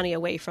 take money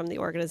away from the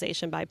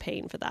organization by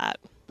paying for that.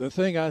 The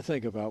thing I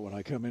think about when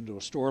I come into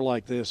a store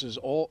like this is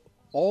all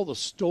the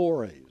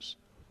stories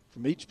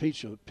from each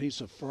piece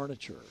of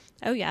furniture.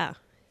 Oh, yeah.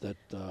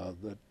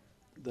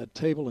 That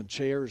table and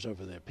chairs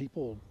over there.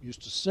 People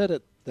used to sit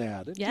at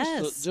that. And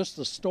yes. Just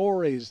the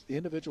stories, the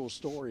individual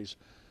stories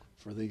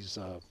for these.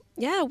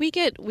 Yeah, we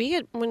get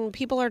when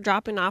people are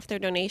dropping off their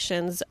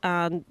donations,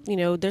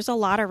 there's a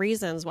lot of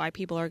reasons why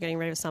people are getting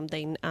rid of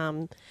something.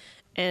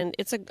 And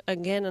it's,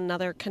 again,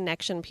 another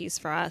connection piece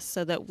for us,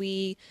 so that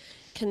we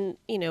can,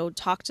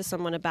 talk to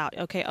someone about,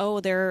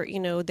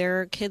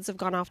 their kids have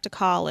gone off to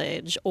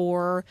college,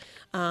 or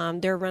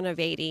they're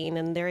renovating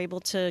and they're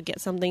able to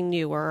get something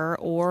newer,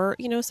 or,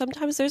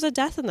 sometimes there's a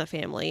death in the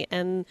family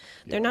and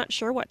they're not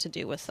sure what to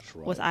do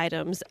with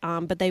items,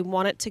 but they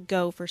want it to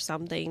go for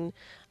something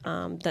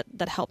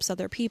that helps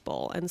other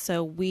people. And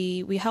so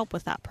we help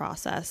with that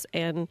process.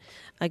 And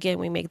again,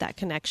 we make that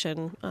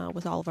connection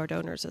with all of our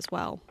donors as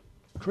well.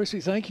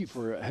 Chrissy, thank you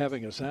for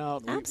having us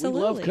out.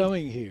 Absolutely. We love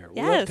coming here.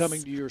 Yes. We love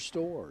coming to your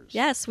stores.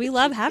 Yes, we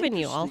love having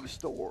you all.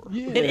 Store.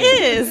 Yeah. It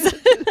is.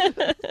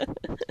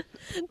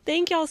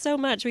 Thank y'all so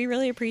much. We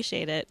really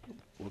appreciate it.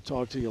 We'll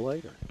talk to you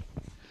later.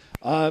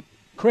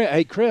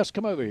 Hey, Chris,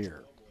 come over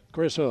here.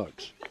 Chris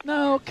Hooks.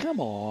 No,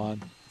 come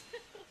on.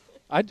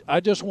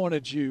 I just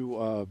wanted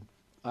you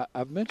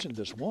I've mentioned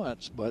this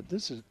once, but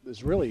this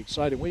is really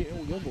exciting. We're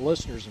the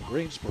listeners in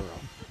Greensboro.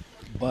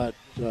 But,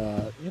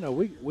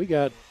 we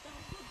got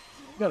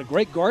a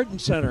great garden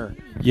center.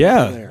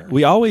 Yeah,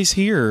 we always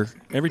hear,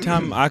 every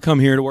time I come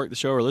here to work the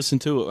show or listen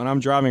to it when I'm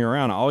driving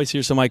around, I always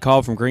hear somebody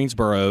call from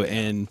Greensboro.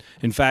 And,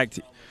 in fact,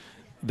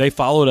 they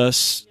followed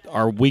us,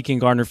 our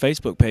Weekend Gardener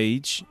Facebook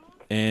page,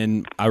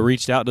 and I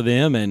reached out to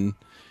them, and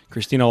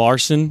Christina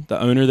Larson, the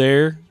owner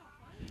there,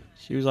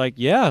 she was like,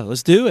 yeah,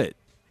 let's do it.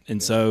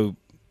 And so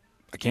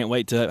I can't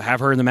wait to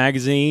have her in the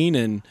magazine,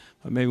 and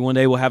maybe one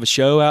day we'll have a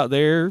show out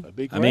there. That'd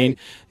be great. I mean,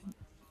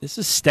 this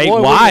is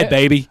statewide,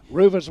 baby.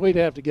 Rufus, we'd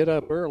have to get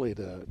up early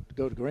to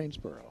go to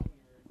Greensboro.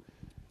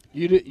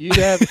 You'd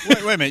have.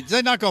 Wait a minute.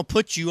 They're not going to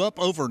put you up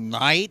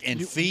overnight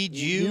and feed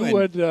you.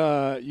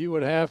 You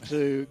would have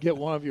to get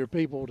one of your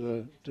people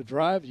to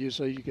drive you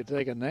so you could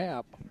take a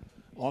nap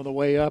on the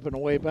way up and the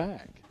way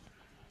back.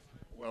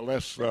 Well,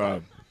 let's.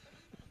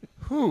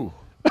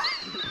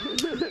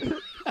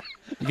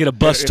 You get a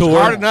bus it's tour.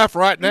 Hard enough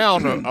right now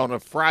on a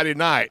Friday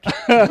night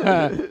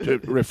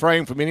to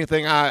refrain from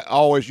anything I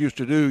always used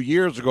to do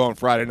years ago on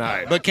Friday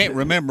night. But can't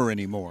remember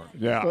anymore.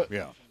 Yeah.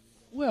 Yeah.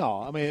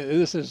 Well, I mean,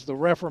 this is the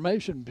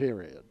Reformation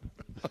period.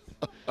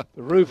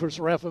 The Rufus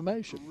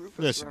Reformation.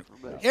 Listen,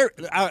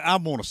 I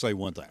want to say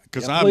one thing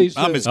because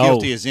Yeah, I'm as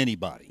guilty Oh. as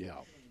anybody.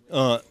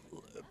 Yeah.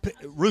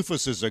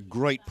 Rufus is a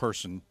great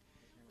person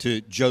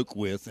to joke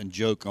with and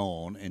joke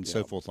on and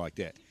so forth like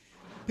that.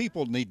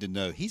 People need to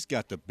know he's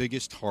got the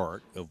biggest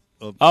heart of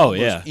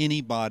almost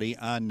anybody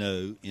I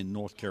know in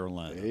North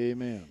Carolina.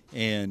 Amen.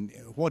 And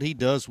what he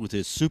does with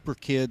his Super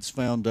Kids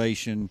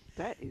Foundation.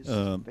 That is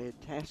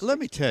fantastic. Let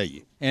me tell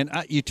you, and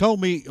you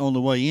told me on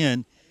the way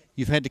in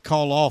you've had to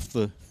call off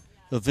the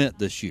event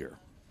this year.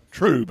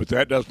 True, but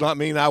that does not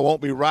mean I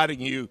won't be writing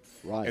you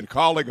and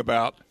calling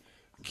about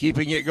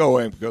keeping it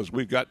going because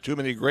we've got too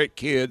many great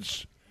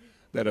kids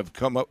that have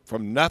come up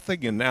from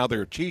nothing and now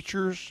they're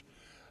teachers.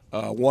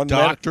 One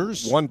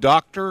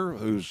doctor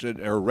who's in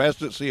a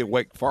residency at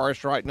Wake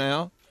Forest right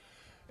now,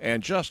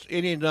 and just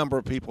any number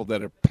of people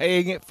that are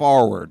paying it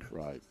forward.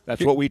 Right.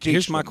 That's what we teach.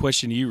 Here's my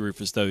question to you,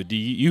 Rufus, though. Do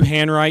you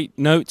handwrite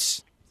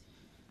notes?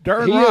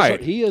 Darn right.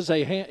 He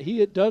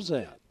does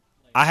that.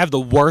 I have the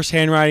worst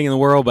handwriting in the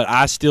world, but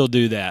I still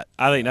do that.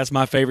 I think that's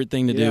my favorite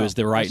thing to do is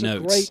to write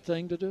notes. It's a great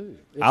thing to do.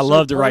 It's I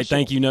love to write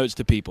thank you notes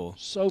to people.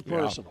 So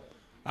personal.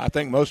 I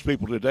think most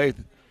people today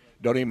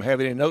don't even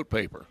have any note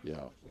paper. Yeah.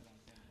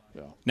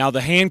 Now,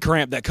 the hand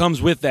cramp that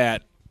comes with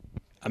that,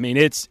 I mean,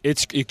 it's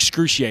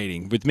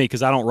excruciating with me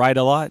because I don't write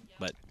a lot,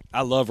 but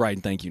I love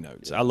writing thank you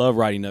notes. I love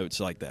writing notes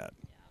like that.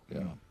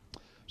 Yeah.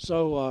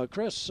 So,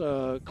 Chris,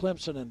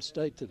 Clemson and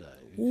State today.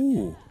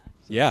 Ooh.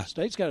 Yeah.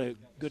 State's got a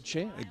good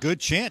chance. A good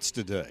chance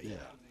today. Yeah.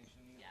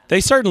 They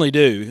certainly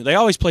do. They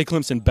always play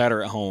Clemson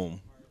better at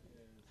home.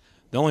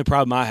 The only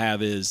problem I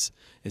have is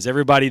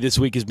everybody this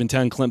week has been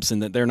telling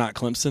Clemson that they're not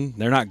Clemson.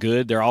 They're not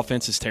good. Their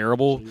offense is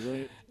terrible.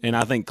 And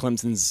I think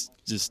Clemson's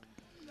just –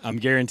 I'm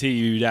guarantee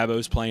you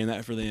Dabo's playing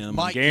that for them.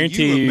 Mike,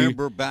 guarantee can you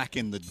remember back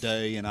in the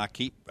day, and I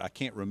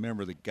can't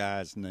remember the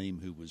guy's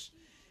name who was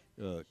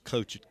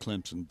coach at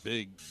Clemson,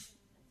 big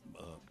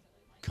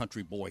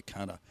country boy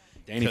kind of.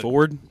 Danny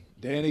Ford?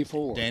 Danny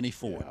Ford.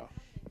 Yeah.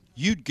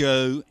 You'd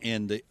go,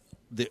 and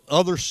the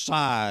other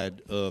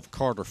side of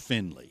Carter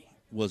Finley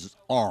was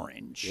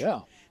orange. Yeah.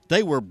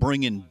 They were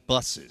bringing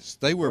buses.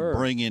 They were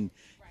bringing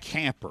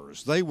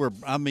campers. They were,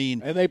 I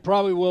mean. And they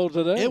probably will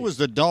today. It was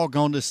the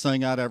doggonest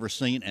thing I'd ever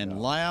seen,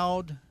 and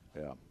loud.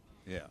 Yeah.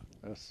 Yeah.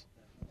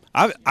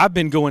 I've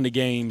been going to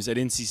games at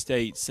NC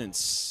State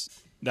since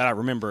that I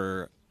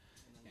remember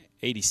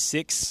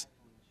 86,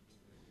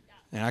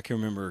 and I can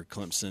remember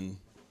Clemson.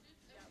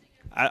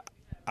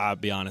 I'll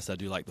be honest, I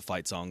do like the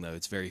fight song though.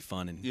 It's very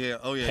fun and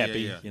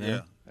peppy. Yeah. You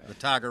know? The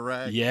Tiger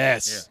Rag.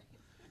 Yes.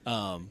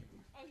 Yeah.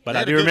 But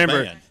I do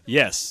remember.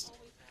 Yes.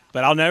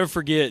 But I'll never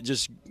forget,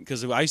 just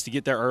because I used to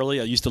get there early.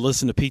 I used to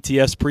listen to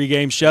PTF's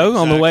pregame show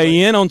on the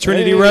way in on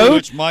Trinity Road,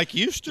 which Mike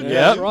used to do.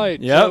 That's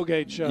right.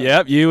 Tailgate show.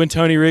 Yep. You and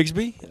Tony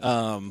Rigsby.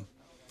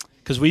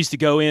 Because we used to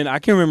go in. I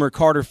can remember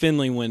Carter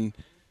Finley when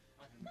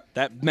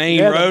that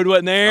main road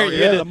wasn't there.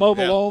 The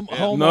mobile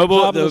home on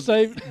top of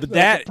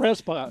the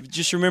press box.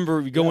 Just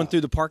remember going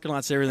through the parking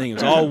lots and everything. It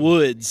was all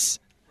woods,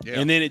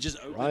 and then it just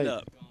opened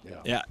up.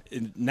 Yeah,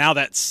 and now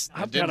that's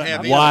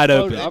wide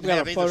open. I've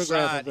got a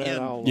photograph of that.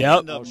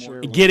 I'll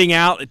share Getting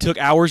out, it took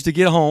hours to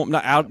get home.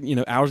 Not out,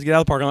 hours to get out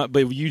of the parking lot.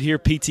 But you'd hear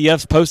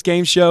PTF's post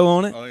game show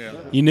on it. Oh yeah.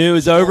 You knew it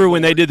was over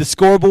when they did the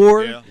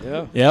scoreboard.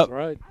 Yeah. Yep.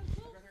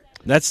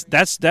 That's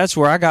right. That's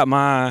where I got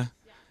my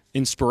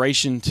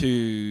inspiration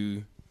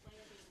to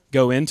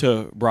go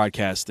into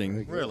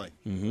broadcasting. Really?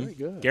 Mm-hmm. Very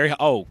good. Gary.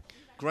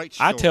 Great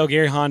story. I tell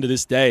Gary Hahn to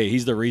this day,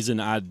 he's the reason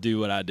I do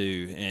what I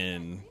do,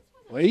 and.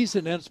 Well, he's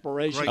an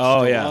inspiration.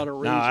 Oh for yeah, a lot of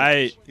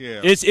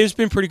reasons. It's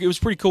been pretty. It was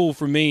pretty cool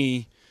for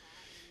me.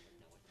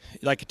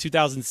 Like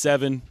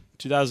 2007,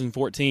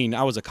 2014,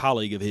 I was a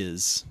colleague of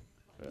his.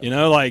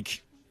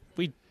 Like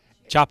we'd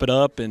chop it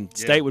up, and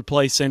State would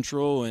play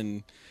Central,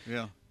 and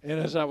And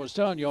as I was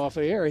telling you off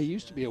the air, he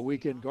used to be a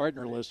Weekend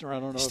Gardener listener. I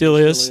don't know. Still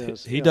if he is. Still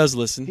is. He does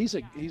listen. He's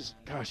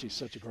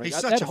such a great. He's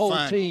guy. such that a whole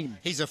fine team.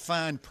 He's a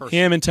fine person.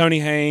 Him and Tony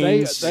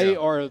Haynes. They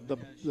are the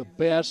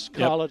best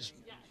college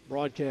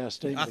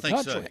broadcast team in the think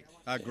country. so.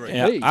 I agree.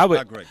 Yeah, I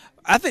agree.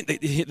 I think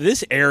that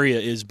this area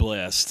is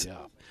blessed. Yeah.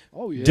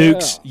 Oh yeah.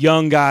 Duke's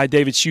young guy,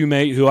 David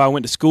Shoemate, who I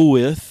went to school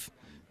with,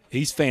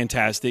 he's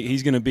fantastic.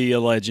 He's going to be a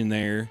legend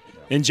there.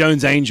 And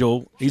Jones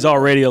Angel, he's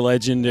already a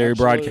legendary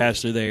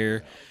broadcaster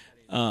there.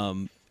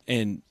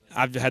 And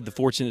I've had the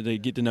fortune to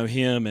get to know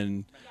him,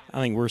 and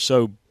I think we're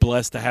so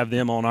blessed to have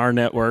them on our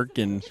network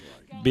and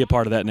be a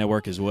part of that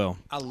network as well.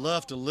 I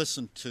love to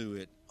listen to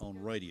it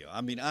on radio.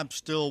 I mean, I'm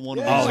still one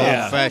of Yeah. those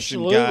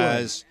old-fashioned Absolutely.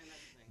 guys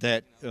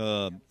that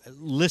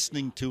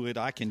listening to it,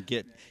 I can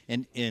get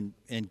and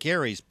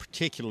Gary's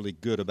particularly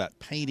good about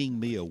painting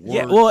me a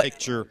word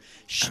picture,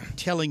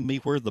 telling me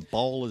where the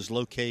ball is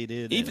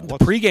located. Even the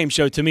pregame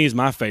show to me is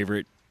my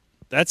favorite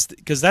That's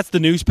because that's the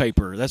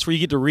newspaper. That's where you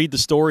get to read the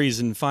stories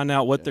and find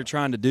out what they're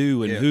trying to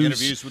do and who's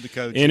interviews with the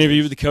coaches.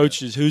 Interview with the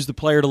coaches. Who's the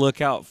player to look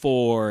out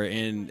for?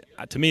 And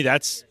to me,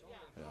 that's.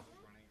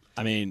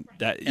 I mean,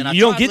 that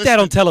you don't get that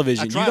on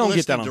television. You don't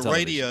get that on television.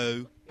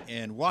 Radio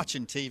and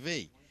watching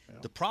TV.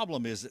 The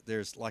problem is that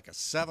there's like a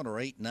 7 or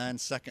 8, 9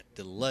 second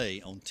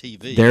delay on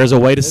TV. There's a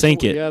way to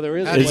sync it. Yeah, there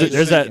is.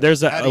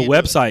 There's a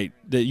website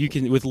that you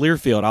can with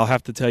Learfield. I'll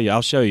have to tell you.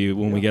 I'll show you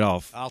when we get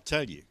off. I'll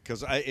tell you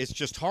because it's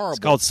just horrible. It's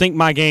called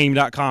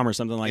syncmygame.com or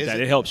something like that.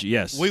 It helps you.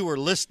 Yes. We were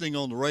listening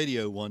on the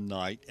radio one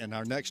night, and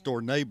our next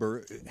door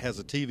neighbor has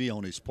a TV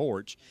on his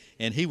porch,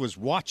 and he was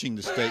watching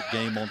the state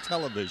game on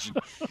television.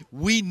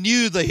 We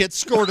knew they had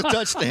scored a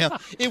touchdown.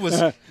 It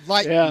was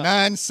like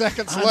 9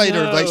 seconds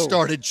later they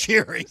started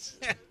cheering.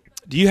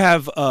 Do you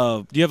have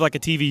like a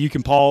TV you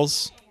can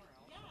pause?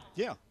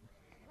 Yeah.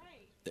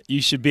 You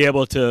should be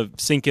able to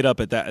sync it up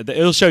at that.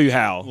 It'll show you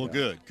how. Well,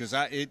 good, because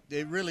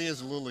it really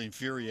is a little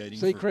infuriating.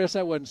 See, Chris,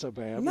 that wasn't so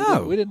bad.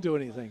 No. We didn't do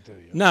anything to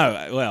you.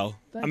 No, well,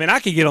 I mean, I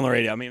can get on the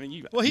radio. I mean,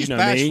 he's know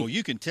bashful. Me.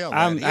 You can tell.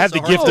 I have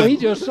the gift of. He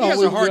just he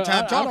has a hard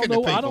time talking to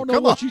people. I don't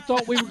know what you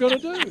thought we were going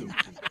to do.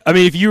 I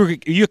mean, if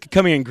you could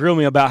come in and grill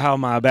me about how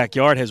my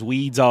backyard has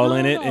weeds all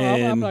in it,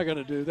 and I'm not going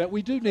to do that.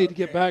 We do need to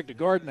get back to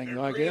gardening,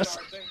 I guess.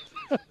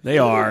 They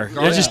are.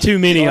 There's just too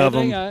many of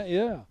them.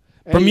 Yeah.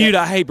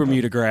 Bermuda, I hate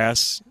Bermuda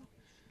grass.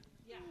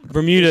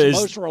 Bermuda is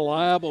the most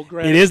reliable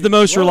grass. It is the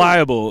most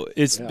reliable.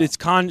 It's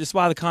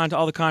why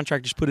all the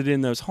contractors put it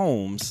in those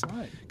homes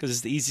because it's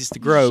the easiest to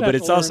grow. But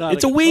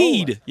it's a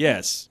weed.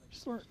 Yes,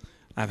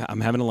 I'm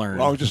having to learn. As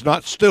long as it's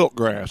not stilt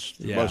grass.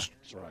 Yeah. The most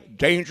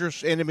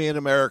dangerous enemy in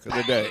America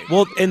today.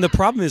 Well, and the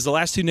problem is the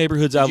last two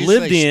neighborhoods I've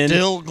lived in.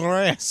 Still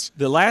grass.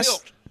 The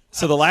last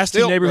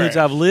two neighborhoods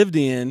I've lived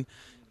in,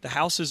 the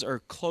houses are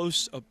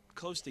close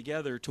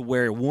together to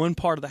where one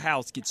part of the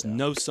house gets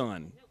no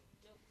sun,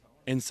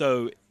 and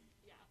so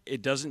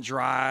it doesn't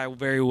dry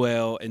very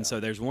well, and so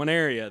there's one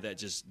area that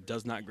just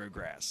does not grow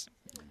grass.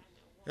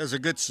 There's a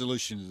good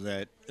solution to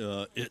that.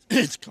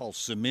 It's called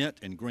cement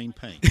and green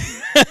paint.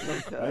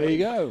 There you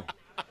go.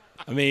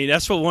 I mean,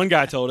 that's what one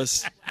guy told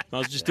us.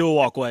 I'll just do a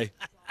walkway.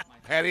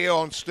 Patio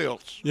on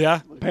stilts.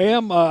 Yeah.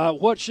 Pam,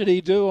 what should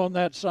he do on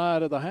that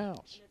side of the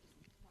house?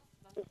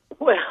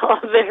 Well,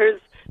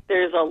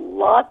 there's a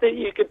lot that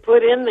you could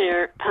put in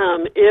there.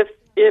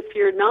 If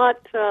you're not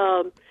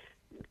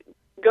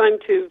going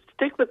to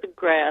stick with the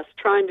grass,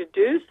 trying to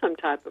do some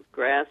type of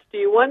grass, do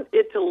you want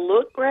it to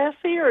look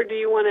grassy or do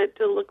you want it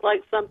to look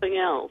like something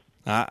else?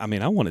 I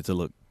mean, I want it to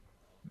look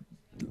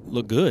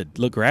good,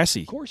 look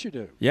grassy. Of course you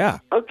do. Yeah.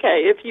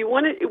 Okay, if you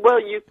want it, well,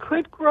 you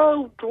could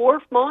grow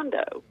dwarf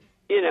mondo,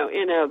 in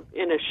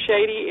a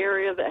shady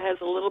area that has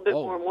a little bit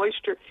more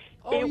moisture.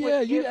 Oh,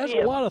 that's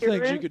a lot of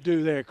things you could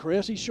do there,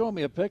 Chris. He's showing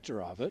me a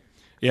picture of it.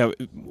 Yeah,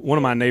 one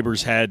of my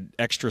neighbors had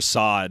extra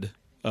sod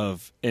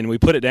and we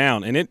put it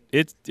down, and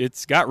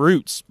it's got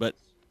roots, but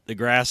the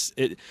grass.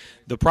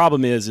 The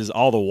problem is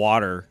all the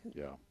water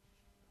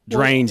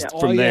drains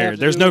from there.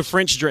 There's no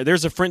French drain.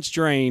 There's a French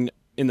drain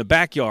in the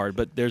backyard,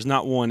 but there's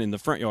not one in the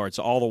front yard.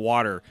 So all the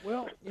water.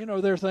 Well,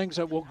 there are things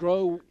that will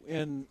grow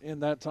in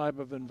that type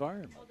of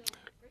environment.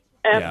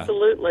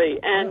 Absolutely,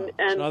 and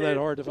it's not that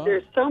hard to find.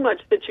 There's so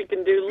much that you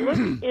can do. Look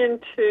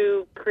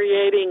into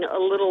creating a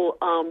little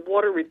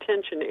water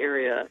retention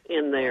area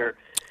in there.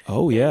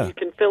 Oh yeah. You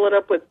can fill it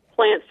up with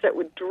plants that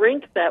would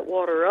drink that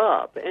water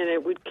up, and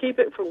it would keep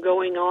it from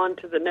going on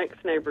to the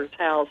next neighbor's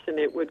house, and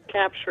it would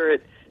capture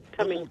it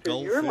coming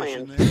through your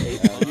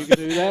landscape. You can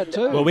do that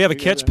too. Well, we have a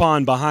catch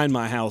pond behind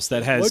my house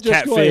that has just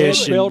catfish. Go ahead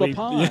and build a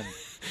pond.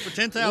 For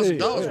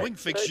 $10,000, we can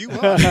fix you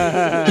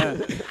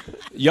up.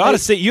 You ought to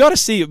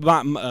see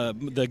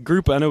the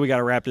group. I know we got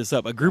to wrap this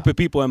up. A group of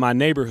people in my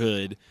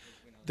neighborhood,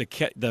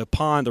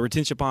 the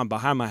retention pond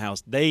behind my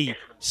house. They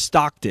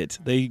stocked it.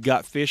 They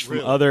got fish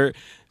from other.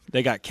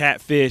 They got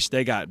catfish.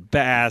 They got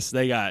bass.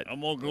 They got. I'm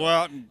gonna go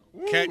out and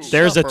catch.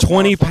 There's a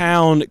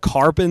 20-pound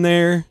carp in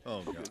there.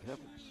 Oh God.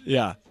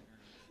 Yeah.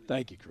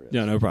 Thank you, Chris.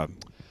 Yeah, no problem.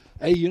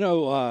 Hey,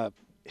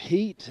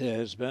 heat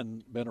has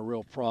been a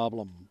real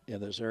problem in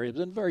this area. It's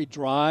been very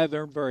dry,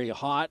 very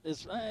hot.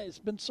 It's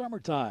been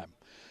summertime,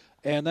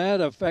 and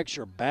that affects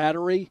your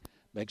battery,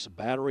 makes the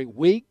battery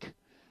weak.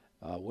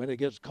 When it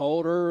gets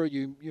colder,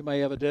 you may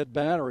have a dead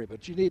battery,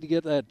 but you need to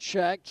get that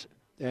checked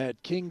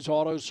at King's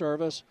Auto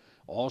Service.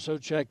 Also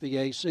check the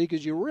AC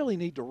because you really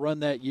need to run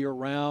that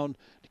year-round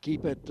to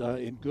keep it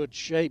in good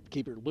shape,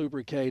 keep it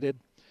lubricated,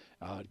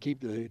 keep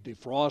the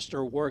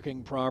defroster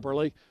working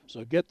properly.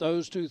 So get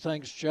those two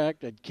things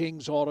checked at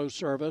King's Auto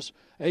Service.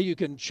 Hey, you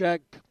can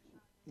check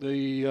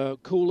the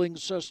cooling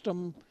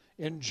system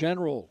in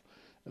general.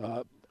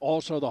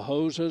 Also the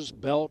hoses,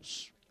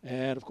 belts,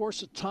 and, of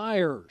course, the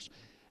tires.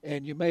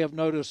 And you may have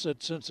noticed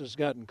that since it's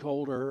gotten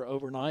colder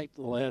overnight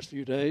the last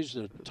few days,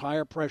 the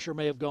tire pressure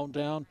may have gone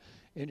down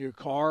in your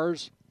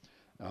cars.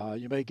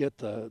 You may get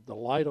the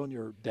light on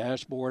your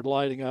dashboard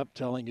lighting up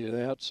telling you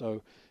that.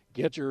 So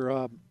get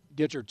your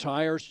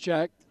tires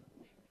checked.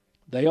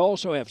 They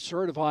also have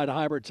certified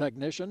hybrid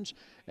technicians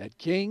at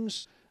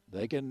King's.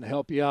 They can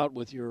help you out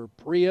with your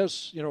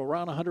Prius,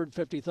 around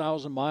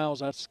 150,000 miles.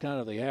 That's kind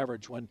of the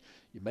average when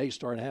you may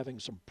start having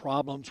some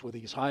problems with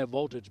these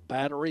high-voltage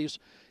batteries.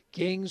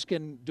 Kings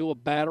can do a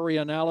battery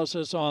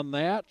analysis on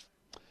that.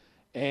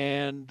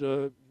 And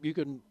you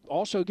can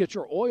also get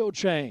your oil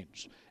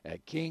changed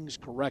at King's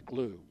Correct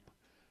Lube.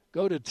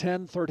 Go to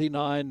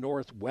 1039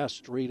 Northwest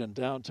Street in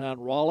downtown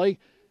Raleigh.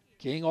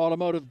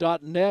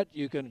 KingAutomotive.net.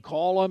 You can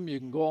call them. You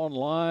can go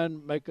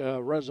online, make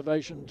a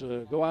reservation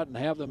to go out and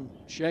have them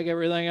check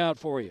everything out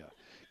for you.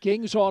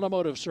 King's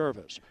Automotive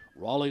Service,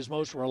 Raleigh's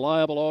most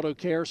reliable auto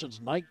care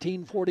since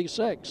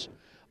 1946.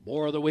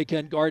 More of the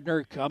Weekend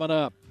Gardener coming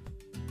up.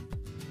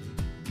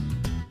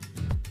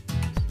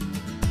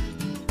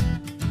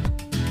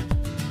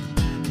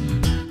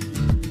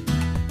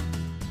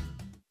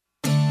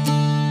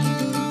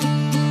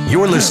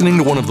 You're listening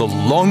to one of the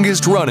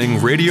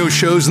longest-running radio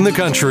shows in the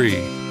country,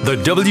 the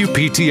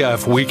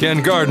WPTF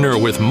Weekend Gardener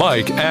with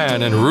Mike,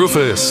 Ann, and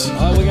Rufus.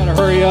 We got to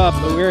hurry up.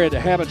 We're at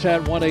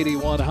Habitat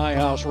 181 High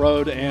House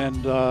Road,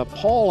 and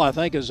Paul, I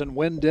think, is in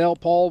Wendell.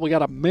 Paul, we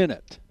got a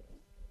minute.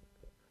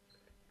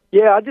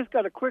 Yeah, I just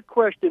got a quick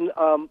question.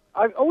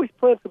 I always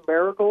plant some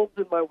marigolds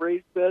in my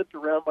raised beds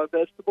around my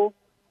vegetables,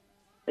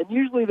 and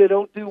usually they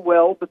don't do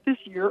well, but this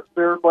year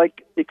they're,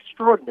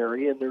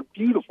 extraordinary, and they're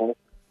beautiful.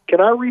 Can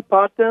I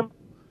repot them?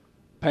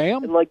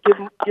 Pam? And give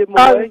them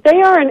away? They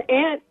are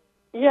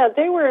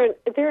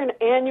they're an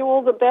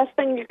annual. The best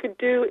thing you could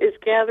do is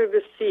gather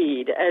the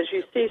seed. As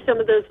you see some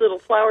of those little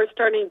flowers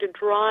starting to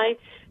dry,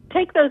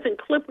 take those and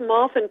clip them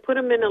off and put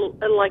them in a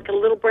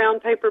little brown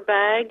paper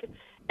bag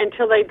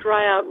until they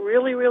dry out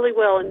really, really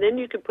well, and then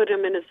you could put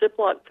them in a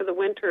Ziploc for the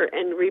winter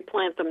and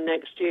replant them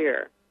next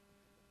year.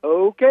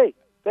 Okay.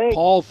 Thanks.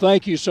 Paul,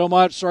 thank you so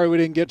much. Sorry we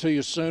didn't get to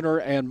you sooner.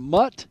 And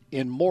Mutt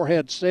in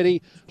Morehead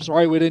City,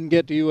 sorry we didn't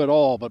get to you at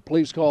all, but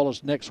please call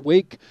us next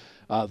week.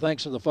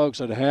 Thanks to the folks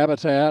at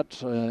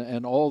Habitat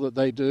and all that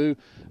they do.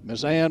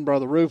 Ms. Ann,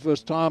 Brother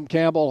Rufus, Tom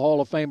Campbell,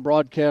 Hall of Fame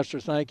broadcaster,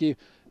 thank you.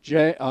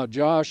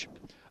 Josh,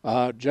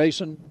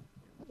 Jason,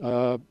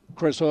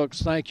 Chris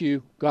Hooks, thank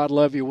you. God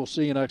love you. We'll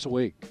see you next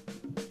week.